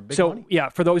shot for a big money. Yeah,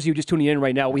 for those of you just tuning in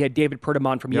right now, we had David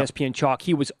Pertamon from ESPN Chalk.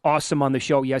 He was awesome on the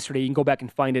show yesterday. You can go back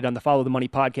and find it on the Follow the Money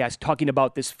podcast, talking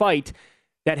about this fight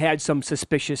that had some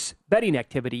suspicious betting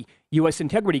activity. U.S.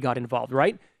 Integrity got involved,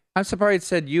 right? I'm surprised it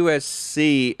said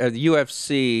UFC, the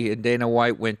UFC, and Dana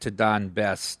White went to Don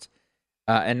Best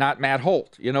and not Matt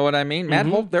Holt. You know what I mean? Matt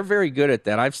Holt, they're very good at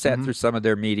that. I've sat through some of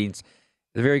their meetings.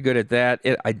 They're very good at that,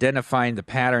 identifying the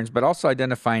patterns, but also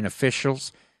identifying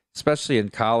officials, especially in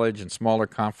college and smaller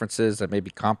conferences that may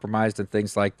be compromised and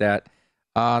things like that.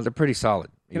 They're pretty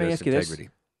solid. Can I ask you this?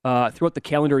 Throughout the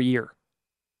calendar year,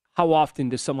 how often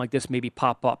does something like this maybe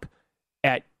pop up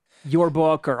at your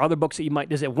book or other books that you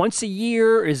might? Is it once a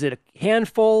year? Is it a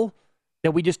handful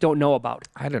that we just don't know about?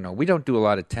 I don't know. We don't do a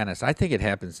lot of tennis. I think it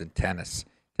happens in tennis.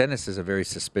 Tennis is a very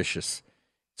suspicious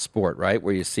sport, right?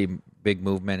 Where you see big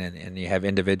movement and you have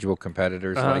individual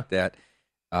competitors like that.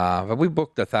 But we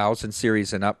booked 1,000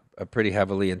 series and up pretty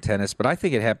heavily in tennis. But I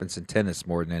think it happens in tennis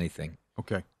more than anything.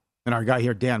 Okay. And our guy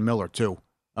here, Dan Miller, too.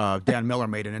 Dan Miller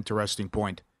made an interesting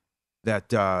point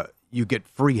that you get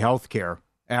free health care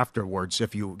afterwards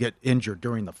if you get injured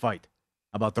during the fight,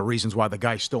 about the reasons why the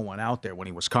guy still went out there when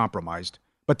he was compromised.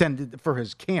 But then for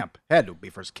his camp, had to be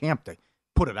for his camp day,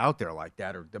 put it out there like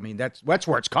that. Or I mean, that's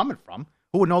where it's coming from.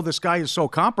 Who would know this guy is so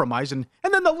compromised? And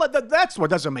then that's what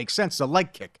doesn't make sense, the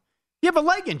leg kick. You have a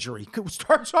leg injury.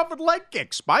 Starts off with leg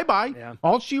kicks. Bye-bye. Yeah.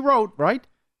 All she wrote, right?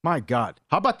 My God.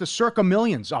 How about the Circa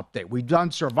Millions update? We've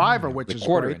done Survivor, which is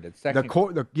quarter great. ended.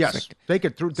 Yes. Take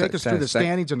us through the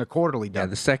standings and the quarterly done. Yeah,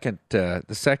 the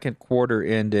second quarter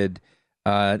ended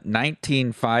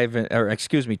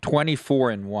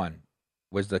 24-1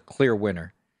 was the clear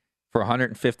winner for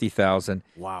 $150,000.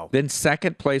 Wow. Then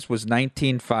second place was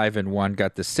 19-5-1,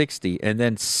 got the 60, and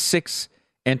then 6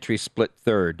 entries split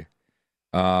third.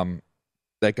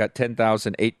 That got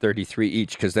 $10,833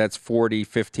 each because that's 40,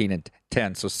 15, and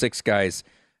 10. So 6 guys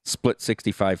split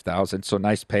 $65,000. So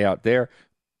nice payout there.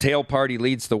 Tail Party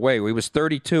leads the way. He was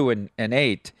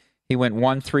 32-8. He went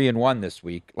 1-3-1 this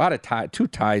week. A lot of 2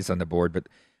 ties on the board, but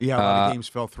a lot of games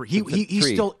fell through. He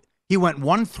went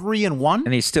 1-3-1,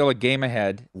 and he's still a game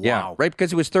ahead. Wow. Yeah, right, because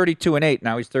he was 32-8.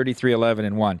 Now he's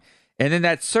 33-11-1. And then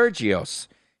that Sergios.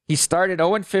 He started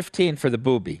 0-15 for the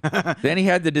booby. Then he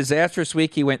had the disastrous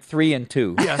week. He went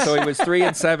 3-2. Yes. So he was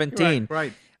 3-17.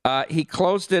 Right. He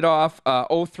closed it off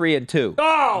 0-3-2.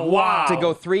 Oh, wow. To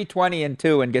go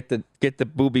 3-20-2 and get the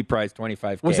booby prize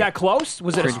 $25K. Was that close?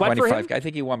 Was it a sweat for him? I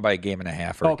think he won by a game and a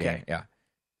half or a game. Yeah.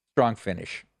 Strong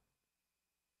finish.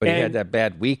 But he had that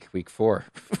bad week 4.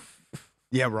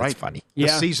 Yeah, right. That's funny. The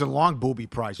season-long booby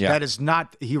prize. Yeah. That is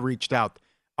not, he reached out.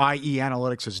 IE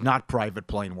Analytics is not private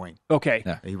Plain Wayne. Okay.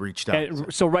 Yeah. He reached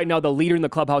out. So right now, the leader in the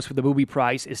clubhouse for the booby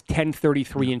prize is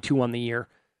 10-33-2 on the year.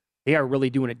 They are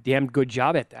really doing a damn good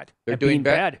job at that. They're at doing being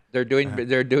bad. They're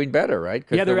doing better, right?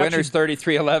 Because the winner's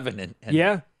 33-11.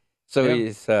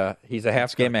 So he's a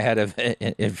half game ahead of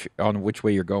on which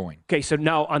way you're going. Okay, so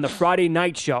now on the Friday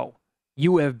night show,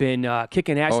 you have been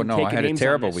kicking ass and taking names. I had a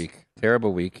terrible week.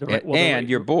 Terrible week. And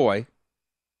your boy,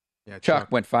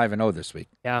 Chuck went 5-0 this week.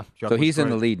 Yeah. So he's in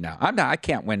the lead now. I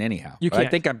can't win anyhow. You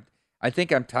can't. I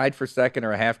think I'm tied for second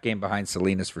or a half game behind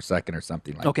Salinas for second or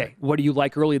something like that. Okay. What do you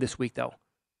like early this week, though?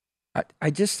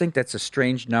 I just think that's a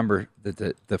strange number that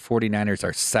the 49ers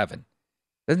are 7.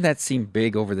 Doesn't that seem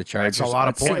big over the Chargers? That's a lot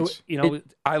of points.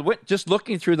 I went just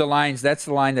looking through the lines. That's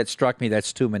the line that struck me.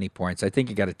 That's too many points. I think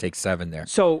you got to take 7 there.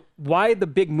 So why the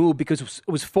big move? Because it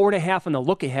was 4.5 on the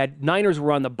look ahead. Niners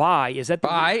were on the bye. Is that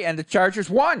and the Chargers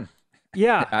won?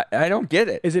 Yeah, I don't get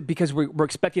it. Is it because we're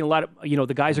expecting a lot of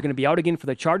the guys are going to be out again for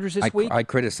the Chargers this week? I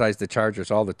criticize the Chargers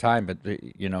all the time, but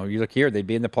you look here, they'd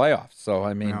be in the playoffs. So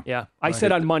I mean, I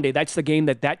said on Monday that's the game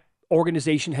that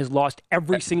organization has lost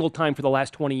every single time for the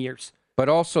last 20 years. But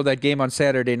also that game on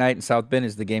Saturday night in South Bend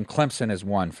is the game Clemson has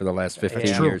won for the last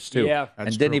 15 years too. Yeah,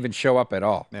 and didn't even show up at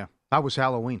all. Yeah, how was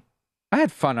Halloween? I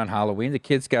had fun on Halloween. The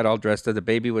kids got all dressed up. The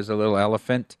baby was a little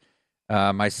elephant.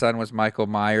 My son was Michael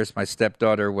Myers. My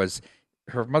stepdaughter was.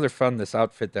 Her mother found this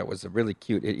outfit that was really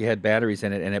cute. It had batteries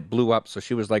in it, and it blew up, so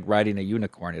she was like riding a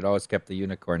unicorn. It always kept the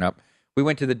unicorn up. We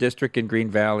went to the district in Green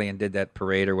Valley and did that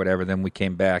parade or whatever. Then we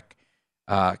came back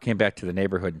to the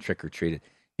neighborhood and trick-or-treated.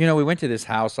 We went to this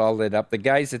house all lit up. The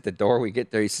guy's at the door. We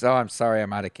get there. He said, I'm sorry,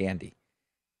 I'm out of candy.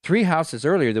 3 houses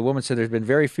earlier, the woman said, there's been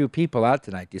very few people out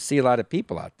tonight. Do you see a lot of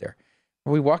people out there?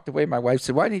 When we walked away, my wife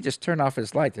said, why didn't he just turn off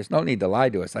his light? There's no need to lie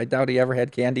to us. I doubt he ever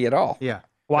had candy at all. Yeah.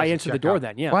 Why answer the door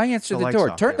then? Yeah. Why answer the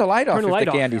door? Turn the light off if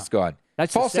the candy's gone.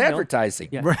 That's false advertising.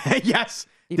 Yeah. Yes.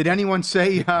 Did anyone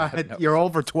say you're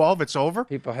over 12? It's over.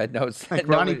 People had notes. Like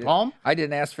Ronnie Palm. I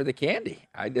didn't ask for the candy.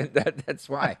 I did that. That's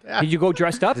why. Did you go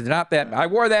dressed up? Not that. I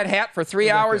wore that hat for 3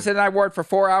 hours and I wore it for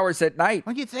 4 hours at night.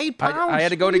 Well, it's 8 pounds. I had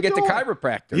to go to get the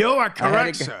chiropractor. You are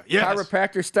correct, sir. Yes.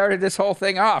 Chiropractor started this whole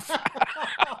thing off.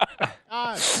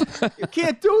 You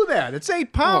can't do that. It's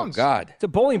 8 pounds. Oh God! It's a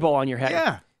bowling ball on your head.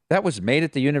 Yeah. That was made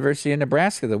at the University of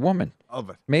Nebraska. The woman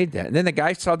made that. And then the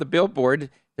guy saw the billboard.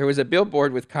 There was a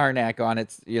billboard with Karnak on it,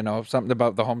 something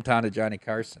about the hometown of Johnny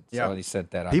Carson. So he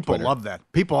sent that on People Twitter. love that.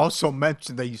 People also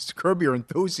mentioned the Curb Your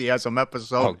Enthusiasm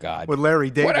episode God. with Larry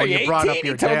David. What are when you, you brought 18? up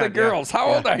your he told dad. the girls.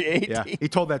 How old are you, 18? Yeah. He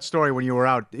told that story when you were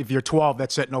out. If you're 12,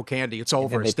 that's it, no candy. It's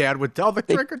over. His dad would tell the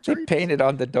trick-or-treat. They painted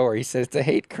on the door. He said it's a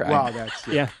hate crime. Wow, that's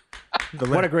Yeah.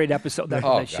 What a great episode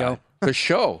that show.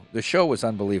 The show was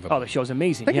unbelievable. Oh, the show's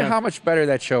amazing. Think of how much better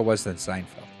that show was than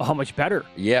Seinfeld. Oh, how much better?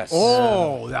 Yes.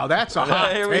 Oh, now that's a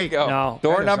hot There take. we go. No,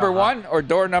 door number 1 or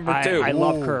door number 2? I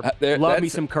love Curb. Love me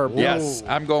some Curb. Yes,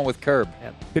 I'm going with Curb.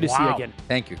 Yeah. Good to see you again.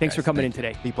 Thank you. Thanks for coming in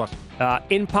today. B+.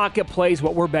 In Pocket Plays,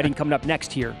 what we're betting coming up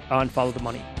next here on Follow the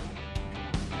Money.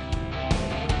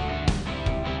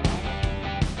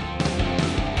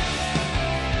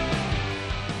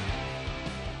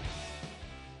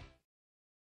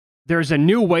 There's a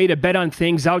new way to bet on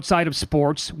things outside of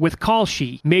sports with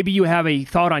Kalshi. Maybe you have a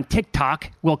thought on TikTok.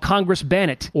 Will Congress ban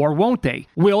it, or won't they?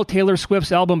 Will Taylor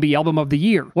Swift's album be album of the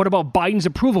year? What about Biden's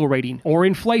approval rating or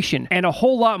inflation? And a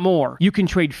whole lot more. You can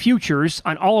trade futures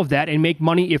on all of that and make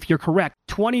money if you're correct.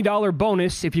 $20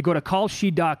 bonus if you go to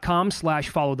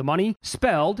kalshi.com/followthemoney,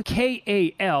 spelled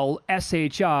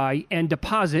KALSHI, and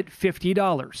deposit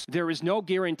 $50. There is no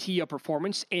guarantee of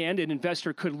performance, and an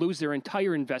investor could lose their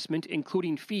entire investment,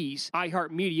 including fees.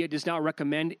 iHeartMedia does not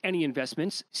recommend any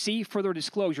investments. See further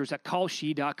disclosures at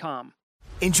kalshi.com.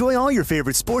 Enjoy all your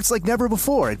favorite sports like never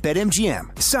before at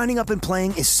BetMGM. Signing up and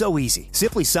playing is so easy.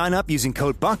 Simply sign up using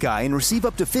code Buckeye and receive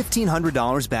up to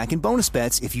 $1,500 back in bonus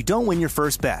bets if you don't win your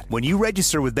first bet. When you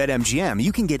register with BetMGM,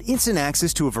 you can get instant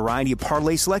access to a variety of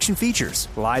parlay selection features,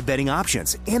 live betting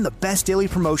options, and the best daily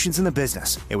promotions in the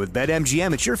business. And with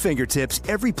BetMGM at your fingertips,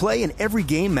 every play and every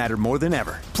game matter more than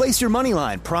ever. Place your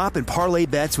moneyline, prop, and parlay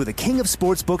bets with the king of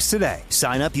sportsbooks today.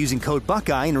 Sign up using code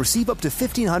Buckeye and receive up to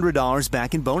 $1,500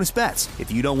 back in bonus bets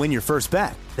if you don't win your first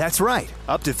bet. That's right,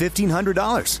 up to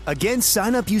 $1,500. Again,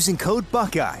 sign up using code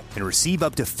Buckeye and receive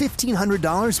up to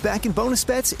 $1,500 back in bonus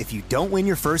bets if you don't win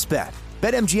your first bet.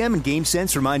 BetMGM and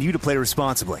GameSense remind you to play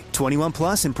responsibly. 21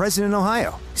 plus and present in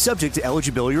Ohio. Subject to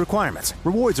eligibility requirements.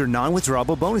 Rewards are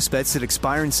non-withdrawable bonus bets that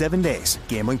expire in 7 days.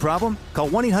 Gambling problem? Call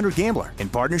 1-800-GAMBLER in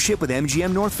partnership with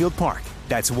MGM Northfield Park.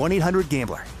 That's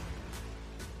 1-800-GAMBLER.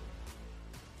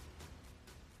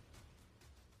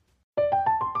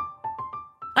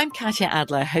 I'm Katya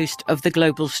Adler, host of The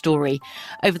Global Story.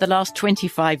 Over the last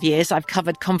 25 years, I've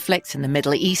covered conflicts in the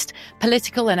Middle East,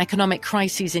 political and economic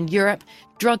crises in Europe,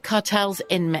 drug cartels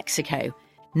in Mexico.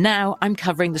 Now I'm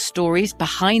covering the stories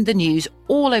behind the news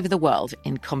all over the world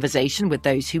in conversation with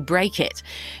those who break it.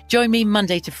 Join me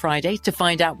Monday to Friday to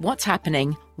find out what's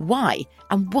happening, why,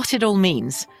 and what it all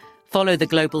means. Follow The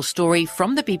Global Story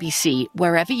from the BBC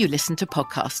wherever you listen to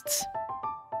podcasts.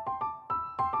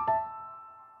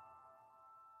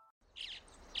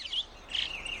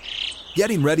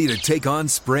 Getting ready to take on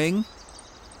spring?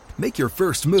 Make your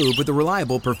first move with the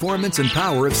reliable performance and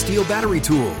power of Steel battery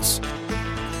tools.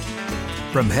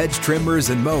 From hedge trimmers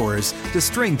and mowers to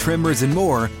string trimmers and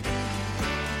more,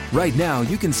 right now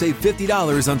you can save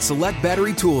 $50 on select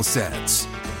battery tool sets.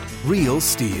 Real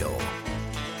Steel.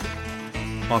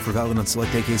 Offer valid on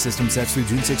select AK system sets through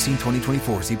June 16,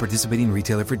 2024. See participating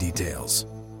retailer for details.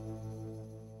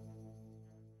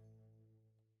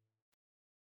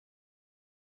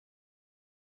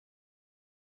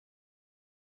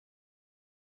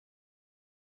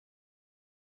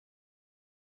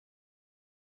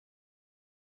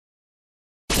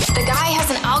 The guy has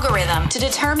an algorithm to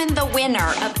determine the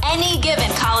winner of any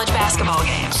given college basketball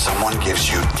game. Someone gives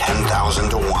you 10,000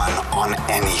 to 1 on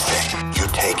anything. You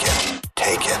take it,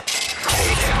 take it,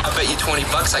 take it. I bet you $20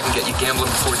 I can get you gambling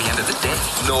before the end of the day.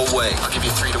 No way. I'll give you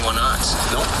 3 to 1 odds.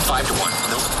 Nope. 5 to 1.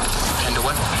 Nope. 10 to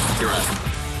 1. You're on.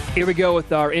 Here we go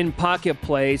with our in-pocket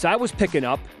plays. I was picking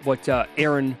up what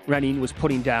Aaron Renning was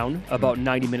putting down about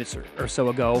 90 minutes or so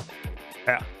ago.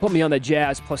 Put me on the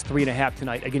Jazz plus 3.5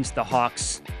 tonight against the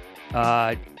Hawks.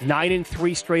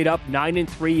 9-3 straight up,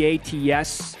 9-3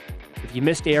 ATS. If you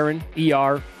missed Aaron,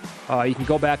 ER, you can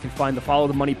go back and find the Follow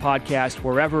the Money podcast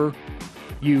wherever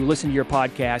you listen to your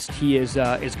podcast. He is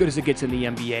as good as it gets in the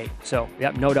NBA. So,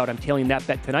 yep, no doubt I'm tailing that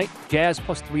bet tonight. Jazz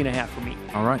plus 3.5 for me.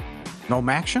 All right. No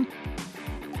Maction?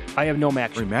 I have no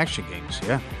Maction. 3 Maction games,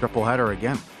 yeah. Triple header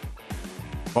again.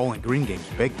 Bowling Green game's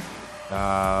big.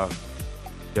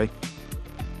 Okay.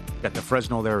 Got the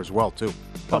Fresno there as well, too.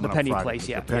 Oh, the pending place,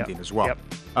 yeah. The pending as well. Yep.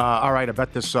 All right, I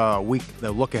bet this week, the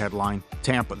look-ahead line,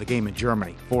 Tampa, the game in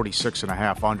Germany,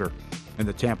 46.5 under in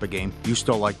the Tampa game. You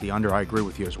still like the under. I agree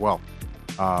with you as well.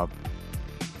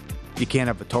 You can't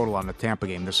have the total on the Tampa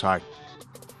game this high.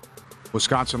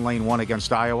 Wisconsin lane 1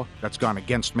 against Iowa. That's gone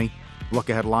against me.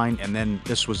 Look-ahead line. And then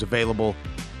this was available,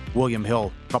 William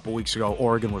Hill, a couple weeks ago.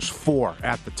 Oregon was 4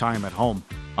 at the time at home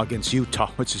against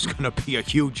Utah, which is going to be a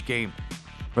huge game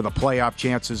for the playoff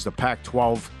chances, the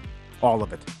Pac-12, all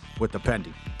of it with the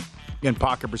pending. In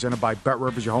Pocket presented by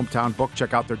BetRivers, your hometown book.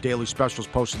 Check out their daily specials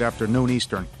posted after noon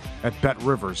Eastern at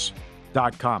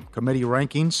BetRivers.com. Committee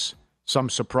rankings, some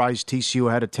surprise TCU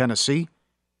ahead of Tennessee.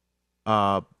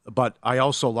 But I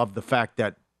also love the fact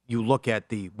that you look at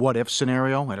the what-if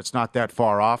scenario, and it's not that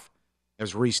far off,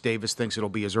 as Reese Davis thinks it'll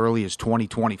be as early as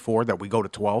 2024 that we go to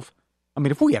 12. I mean,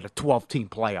 if we had a 12-team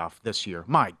playoff this year,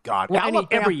 my God. Well,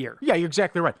 every year. Yeah, you're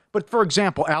exactly right. But, for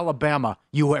example,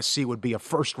 Alabama-USC would be a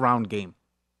first-round game.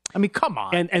 I mean, come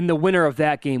on. And the winner of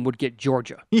that game would get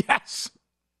Georgia. Yes.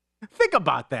 Think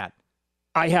about that.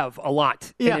 I have a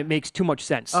lot, and it makes too much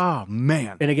sense. Oh,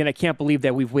 man. And again, I can't believe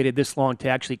that we've waited this long to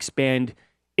actually expand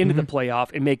into the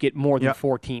playoff and make it more than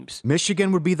 4 teams.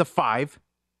 Michigan would be the 5.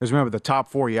 Because remember, the top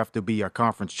 4, you have to be a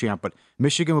conference champ. But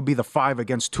Michigan would be the 5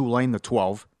 against Tulane, the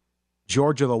 12.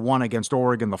 Georgia, the 1 against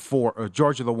Oregon, the 4.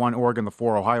 Georgia, the 1, Oregon, the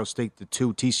 4. Ohio State, the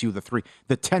 2. TCU, the 3.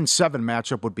 The 10-7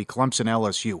 matchup would be Clemson,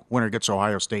 LSU. Winner gets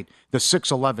Ohio State. The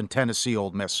 6-11 Tennessee, Ole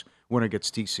Miss. Winner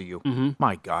gets TCU.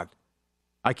 My God.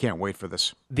 I can't wait for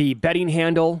this. The betting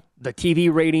handle, the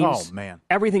TV ratings. Oh, man.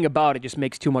 Everything about it just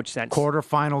makes too much sense.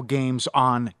 Quarterfinal games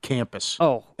on campus.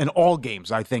 Oh. And all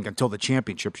games, I think, until the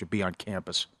championship should be on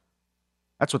campus.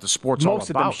 That's what the sport's all about. Most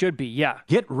of them should be, yeah.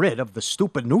 Get rid of the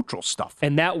stupid neutral stuff.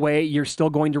 And that way, you're still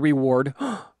going to reward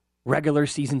regular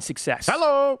season success.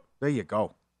 Hello! There you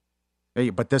go.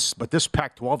 But this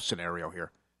Pac-12 scenario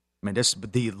here, I mean,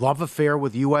 the love affair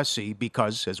with USC,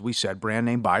 because, as we said, brand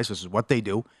name bias, this is what they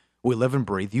do. We live and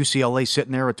breathe. UCLA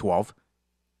sitting there at 12.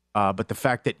 But the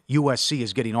fact that USC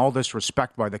is getting all this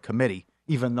respect by the committee,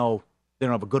 even though they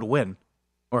don't have a good win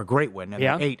or a great win, and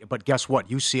they're 8. But guess what?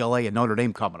 UCLA and Notre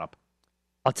Dame coming up.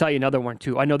 I'll tell you another one,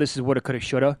 too. I know this is woulda, coulda,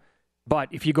 shoulda, but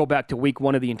if you go back to week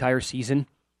 1 of the entire season,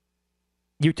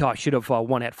 Utah should have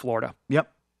won at Florida.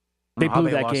 Yep. They blew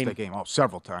that lost game. That game. Oh,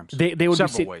 several times. They would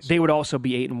several ways. They would also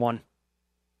be 8-1.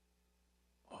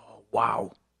 Oh,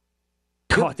 wow.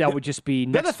 God, that would just be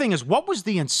nuts. The other thing is, what was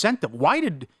the incentive? Why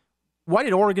did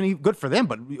Oregon, good for them,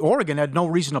 but Oregon had no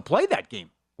reason to play that game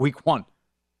week 1.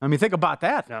 I mean, think about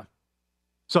that. Yeah.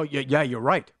 So, yeah, you're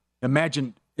right.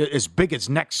 Imagine as big as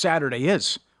next Saturday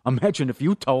is. Imagine if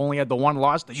Utah only had the 1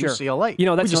 loss to UCLA. You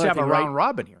know, that's we just have thing, a round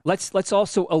robin here. Let's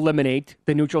also eliminate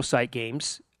the neutral site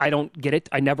games. I don't get it.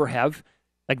 I never have.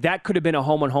 Like, that could have been a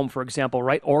home-and-home, for example,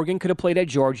 right? Oregon could have played at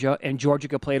Georgia, and Georgia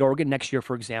could play at Oregon next year,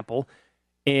 for example.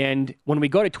 And when we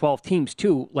go to 12 teams,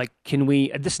 too, like, can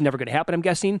we – this is never going to happen, I'm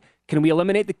guessing. Can we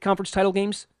eliminate the conference title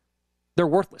games? They're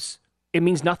worthless. It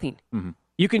means nothing. Mm-hmm.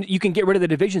 You can get rid of the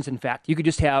divisions, in fact. You could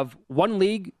just have one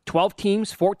league, 12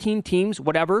 teams, 14 teams,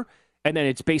 whatever, and then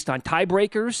it's based on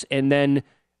tiebreakers, and then,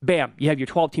 bam, you have your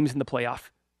 12 teams in the playoff.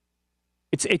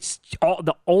 It's all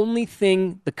the only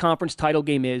thing the conference title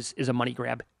game is a money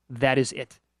grab. That is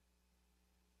it.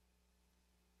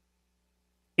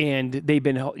 And they've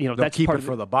been, They'll that's keep part it of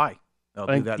for the bye. They'll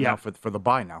do that now for the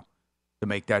bye now to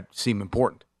make that seem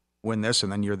important. Win this,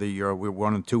 and then we're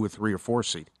 1 2 or 3 or 4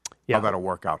 seed. Yeah. How that'll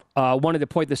work out. Wanted to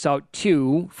point this out,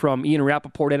 too, from Ian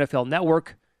Rappaport, NFL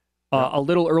Network. A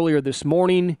little earlier this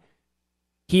morning,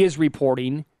 he is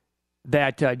reporting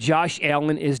that Josh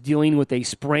Allen is dealing with a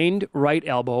sprained right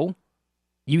elbow,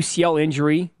 UCL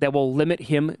injury that will limit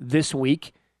him this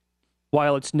week.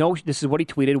 This is what he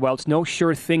tweeted, while it's no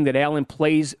sure thing that Allen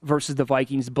plays versus the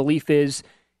Vikings, belief is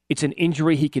it's an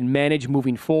injury he can manage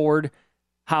moving forward.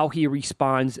 How he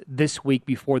responds this week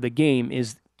before the game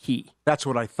is key. That's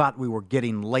what I thought we were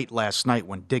getting late last night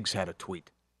when Diggs had a tweet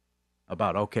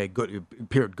about,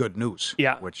 good news.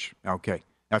 Yeah.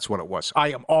 That's what it was.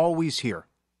 I am always here,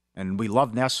 and we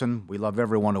love Nesson. We love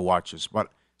everyone who watches, but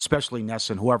especially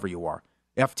Nesson, whoever you are.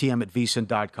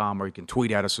 FTM@vsin.com, or you can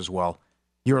tweet at us as well.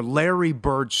 Your Larry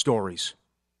Bird stories.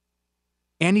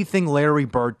 Anything Larry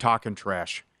Bird talking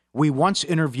trash. We once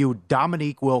interviewed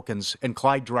Dominique Wilkins and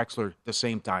Clyde Drexler at the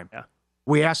same time. Yeah.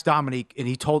 We asked Dominique, and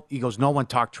he goes, no one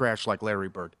talked trash like Larry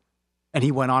Bird. And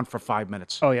he went on for 5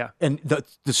 minutes. Oh, yeah. And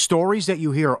the stories that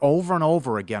you hear over and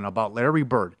over again about Larry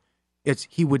Bird,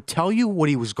 he would tell you what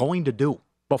he was going to do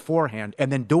beforehand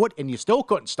and then do it, and you still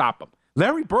couldn't stop him.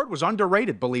 Larry Bird was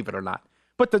underrated, believe it or not.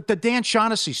 But the Dan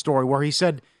Shaughnessy story where he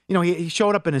said, he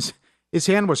showed up and his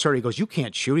hand was hurt. He goes, you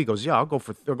can't shoot. He goes, yeah, I'll go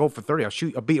for 30.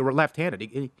 I'll beat you left-handed.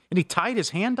 And he tied his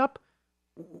hand up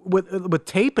with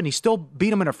tape, and he still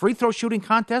beat him in a free throw shooting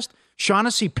contest.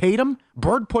 Shaughnessy paid him.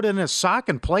 Bird put it in his sock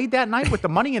and played that night with the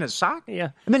money in his sock. Yeah.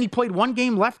 And then he played one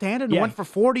game left-handed and went for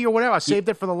 40 or whatever. I saved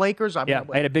it for the Lakers. I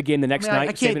had a big game the next night.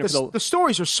 I can't. The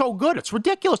stories are so good. It's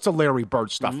ridiculous, the Larry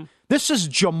Bird stuff. Mm-hmm. This is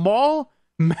Jamal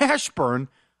Mashburn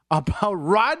about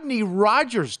Rodney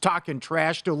Rogers talking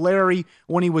trash to Larry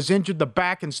when he was injured the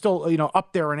back and still,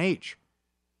 up there in age.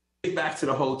 Get back to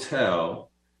the hotel.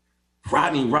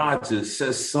 Rodney Rogers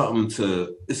says something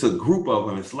it's a group of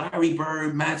them. It's Larry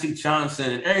Bird, Magic Johnson,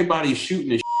 and everybody's shooting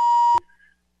the shit.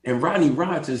 And Rodney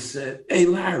Rogers said, hey,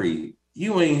 Larry,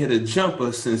 you ain't hit a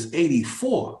jumper since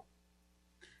 84.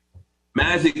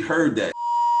 Magic heard that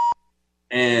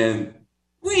and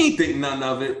we ain't think nothing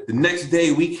of it. The next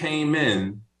day we came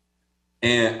in,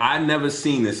 and I never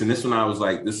seen this. And this one I was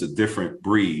like, this is a different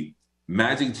breed.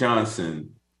 Magic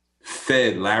Johnson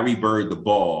fed Larry Bird the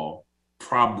ball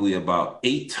probably about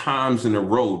 8 times in a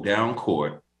row down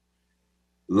court.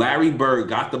 Larry Bird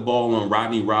got the ball on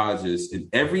Rodney Rogers, and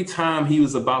every time he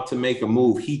was about to make a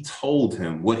move, he told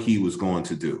him what he was going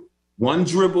to do. One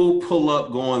dribble, pull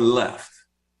up, going left,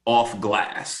 off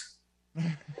glass.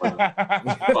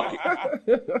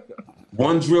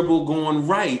 One dribble, going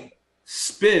right,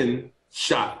 spin,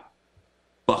 shot,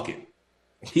 bucket.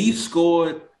 He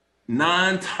scored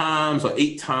 9 times or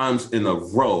 8 times in a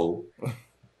row,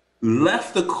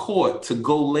 left the court to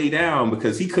go lay down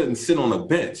because he couldn't sit on a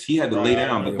bench. He had to lay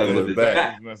down because of his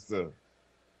back.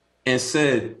 And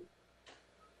said,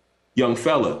 young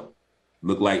fella,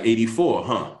 look like 84,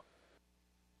 huh?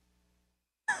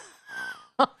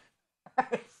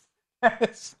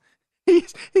 He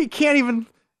can't even,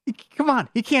 come on,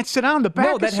 he can't sit down. The back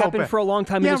No, that is so happened bad. for a long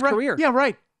time in his right, career. Yeah,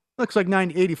 right. Looks like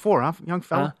 84, huh, young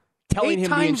fella? Telling 8 him the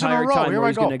times in a entire row. time Here where I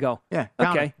he's go. going to go. Yeah,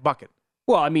 okay. Bucket.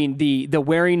 Well, I mean, the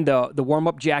wearing the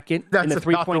warm-up jacket in the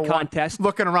three-point contest.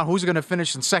 Looking around, who's going to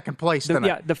finish in second place tonight?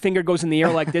 Yeah, the finger goes in the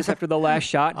air like this after the last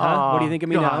shot. Huh? What do you think of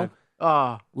me now?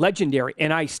 Legendary.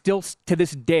 And I still, to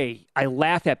this day, I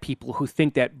laugh at people who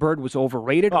think that Bird was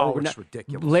overrated. Oh, it's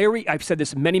ridiculous. Larry, I've said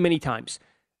this many, many times.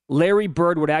 Larry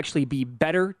Bird would actually be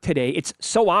better today. It's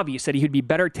so obvious that he would be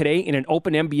better today in an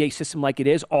open NBA system like it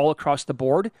is all across the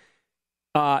board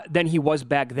than he was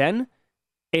back then.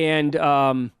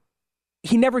 And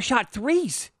he never shot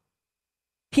threes.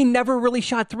 He never really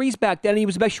shot threes back then. He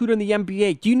was the best shooter in the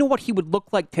NBA. Do you know what he would look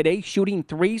like today shooting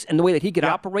threes and the way that he could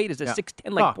operate as a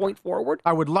 6'10", point forward?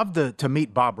 I would love to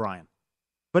meet Bob Ryan.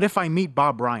 But if I meet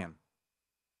Bob Ryan,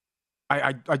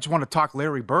 I just want to talk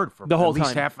Larry Bird for the whole at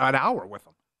least time. half an hour with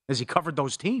him as he covered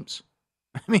those teams.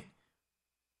 I mean,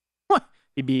 what?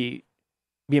 He'd be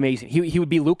amazing. He would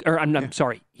be Luke, or I'm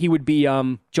sorry. He would be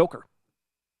Joker.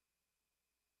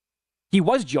 He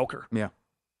was Joker. Yeah.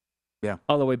 Yeah.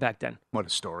 All the way back then. What a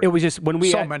story. It was just when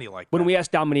we we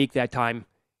asked Dominique that time,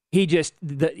 he just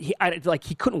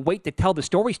he couldn't wait to tell the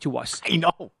stories to us. I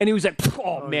know. And he was like,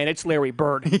 "Oh man, it's Larry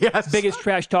Bird. Yes. Biggest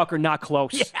trash talker, not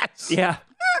close." Yes. Yeah.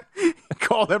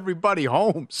 Called everybody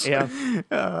Holmes. Yeah.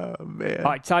 Oh man.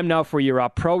 All right, time now for your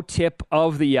pro tip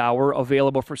of the hour,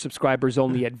 available for subscribers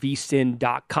only at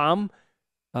vsin.com.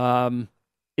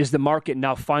 Is the market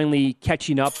now finally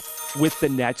catching up with the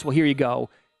Nets? Well, here you go.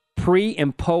 Pre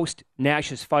and post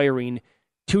Nash's firing,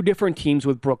 2 different teams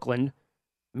with Brooklyn.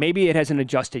 Maybe it hasn't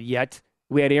adjusted yet.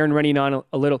 We had Aaron Rennie on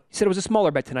a little. He said it was a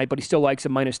smaller bet tonight, but he still likes a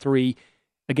 -3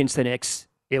 against the Knicks.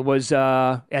 It was,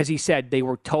 as he said, they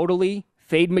were totally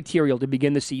fade material to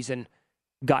begin the season.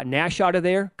 Got Nash out of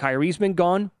there. Kyrie's been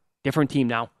gone. Different team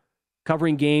now.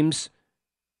 Covering games,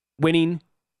 winning,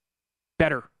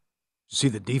 better. See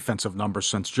the defensive numbers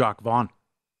since Jacques Vaughn.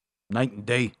 Night and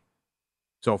day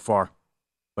so far.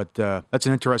 But that's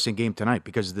an interesting game tonight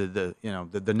because the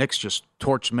Knicks just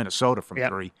torched Minnesota from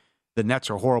 3. The Nets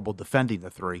are horrible defending the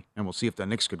 3, and we'll see if the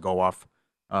Knicks could go off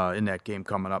in that game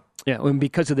coming up. Yeah, and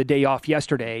because of the day off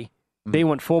yesterday, they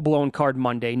went full-blown card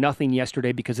Monday, nothing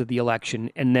yesterday because of the election,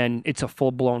 and then it's a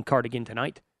full-blown card again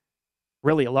tonight.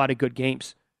 Really, a lot of good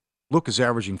games. Luke is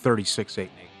averaging 36, 8,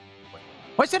 and 8.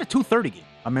 Why is that a 2:30 game?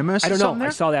 I mean, I don't know. I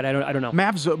saw that. I don't know.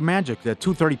 Mavs Magic, the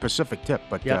 2:30 Pacific tip,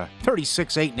 but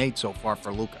 36, 8, and 8 so far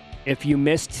for Luka. If you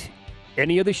missed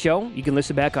any of the show, you can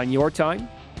listen back on your time.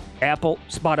 Apple,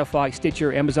 Spotify,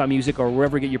 Stitcher, Amazon Music, or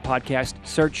wherever you get your podcast.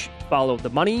 Search Follow the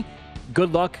Money.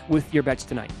 Good luck with your bets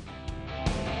tonight.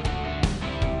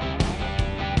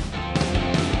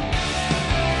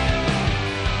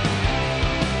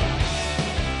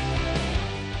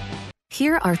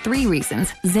 Here are 3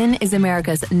 reasons Zyn is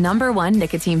America's #1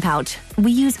 nicotine pouch.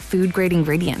 We use food-grade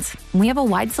ingredients. We have a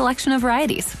wide selection of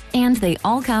varieties. And they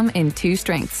all come in 2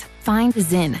 strengths. Find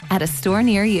Zyn at a store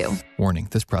near you. Warning,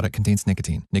 this product contains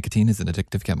nicotine. Nicotine is an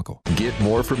addictive chemical. Get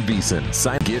more from Beeson.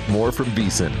 Get more from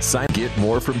Beeson. Get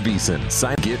more from Beeson.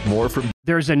 Get more from.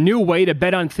 There's a new way to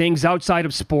bet on things outside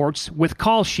of sports with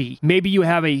Call Sheet. Maybe you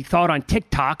have a thought on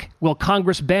TikTok. Will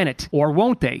Congress ban it, or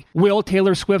won't they? Will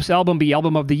Taylor Swift's album be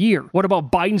album of the year? What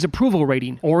about Biden's approval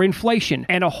rating or inflation?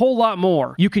 And a whole lot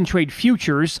more. You can trade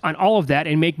futures on all of that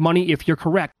and make money if you're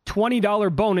correct.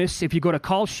 $20 bonus if you go to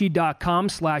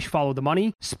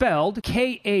callsheet.com/followthemoney, spelled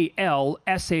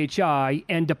KALSHI,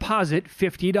 and deposit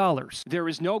 $50. There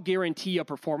is no guarantee of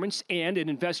performance, and an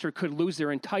investor could lose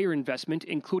their entire investment,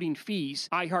 including fees.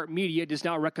 iHeartMedia does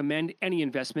not recommend any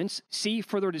investments. See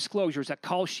further disclosures at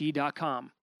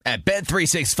callsheet.com. At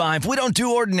Bet365, we don't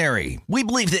do ordinary. We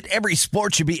believe that every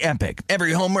sport should be epic.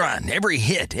 Every home run, every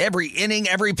hit, every inning,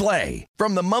 every play.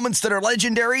 From the moments that are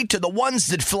legendary to the ones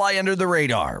that fly under the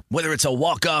radar. Whether it's a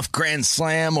walk-off grand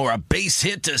slam or a base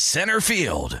hit to center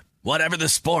field. Whatever the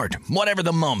sport, whatever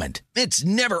the moment, it's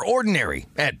never ordinary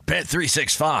at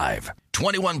Bet365.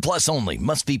 21 plus only.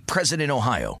 Must be present in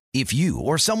Ohio. If you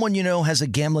or someone you know has a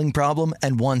gambling problem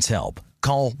and wants help,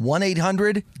 call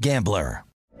 1-800-GAMBLER.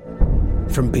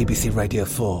 From BBC Radio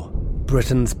 4,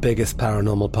 Britain's biggest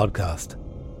paranormal podcast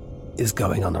is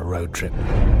going on a road trip.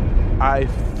 I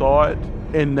thought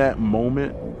in that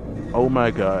moment, oh my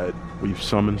God, we've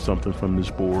summoned something from this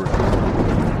board.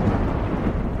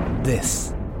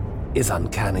 This is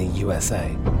Uncanny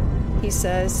USA. He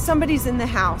says, somebody's in the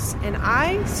house, and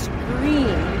I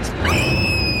screamed.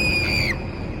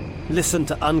 Listen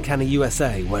to Uncanny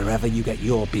USA wherever you get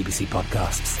your BBC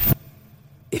podcasts,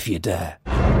 if you dare.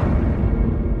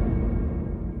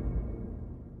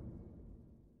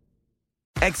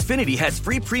 Xfinity has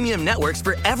free premium networks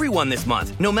for everyone this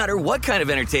month, no matter what kind of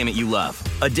entertainment you love.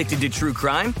 Addicted to true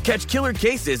crime? Catch killer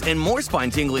cases and more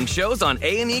spine-tingling shows on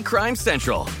A&E Crime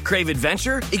Central. Crave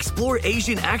adventure? Explore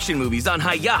Asian action movies on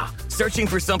Hi-YAH. Searching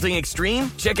for something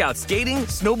extreme? Check out skating,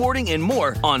 snowboarding, and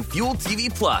more on Fuel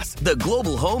TV Plus, the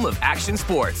global home of action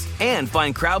sports. And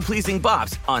find crowd-pleasing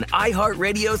bops on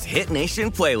iHeartRadio's Hit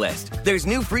Nation playlist. There's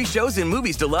new free shows and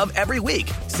movies to love every week.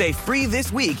 Say free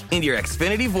this week in your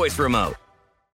Xfinity voice remote.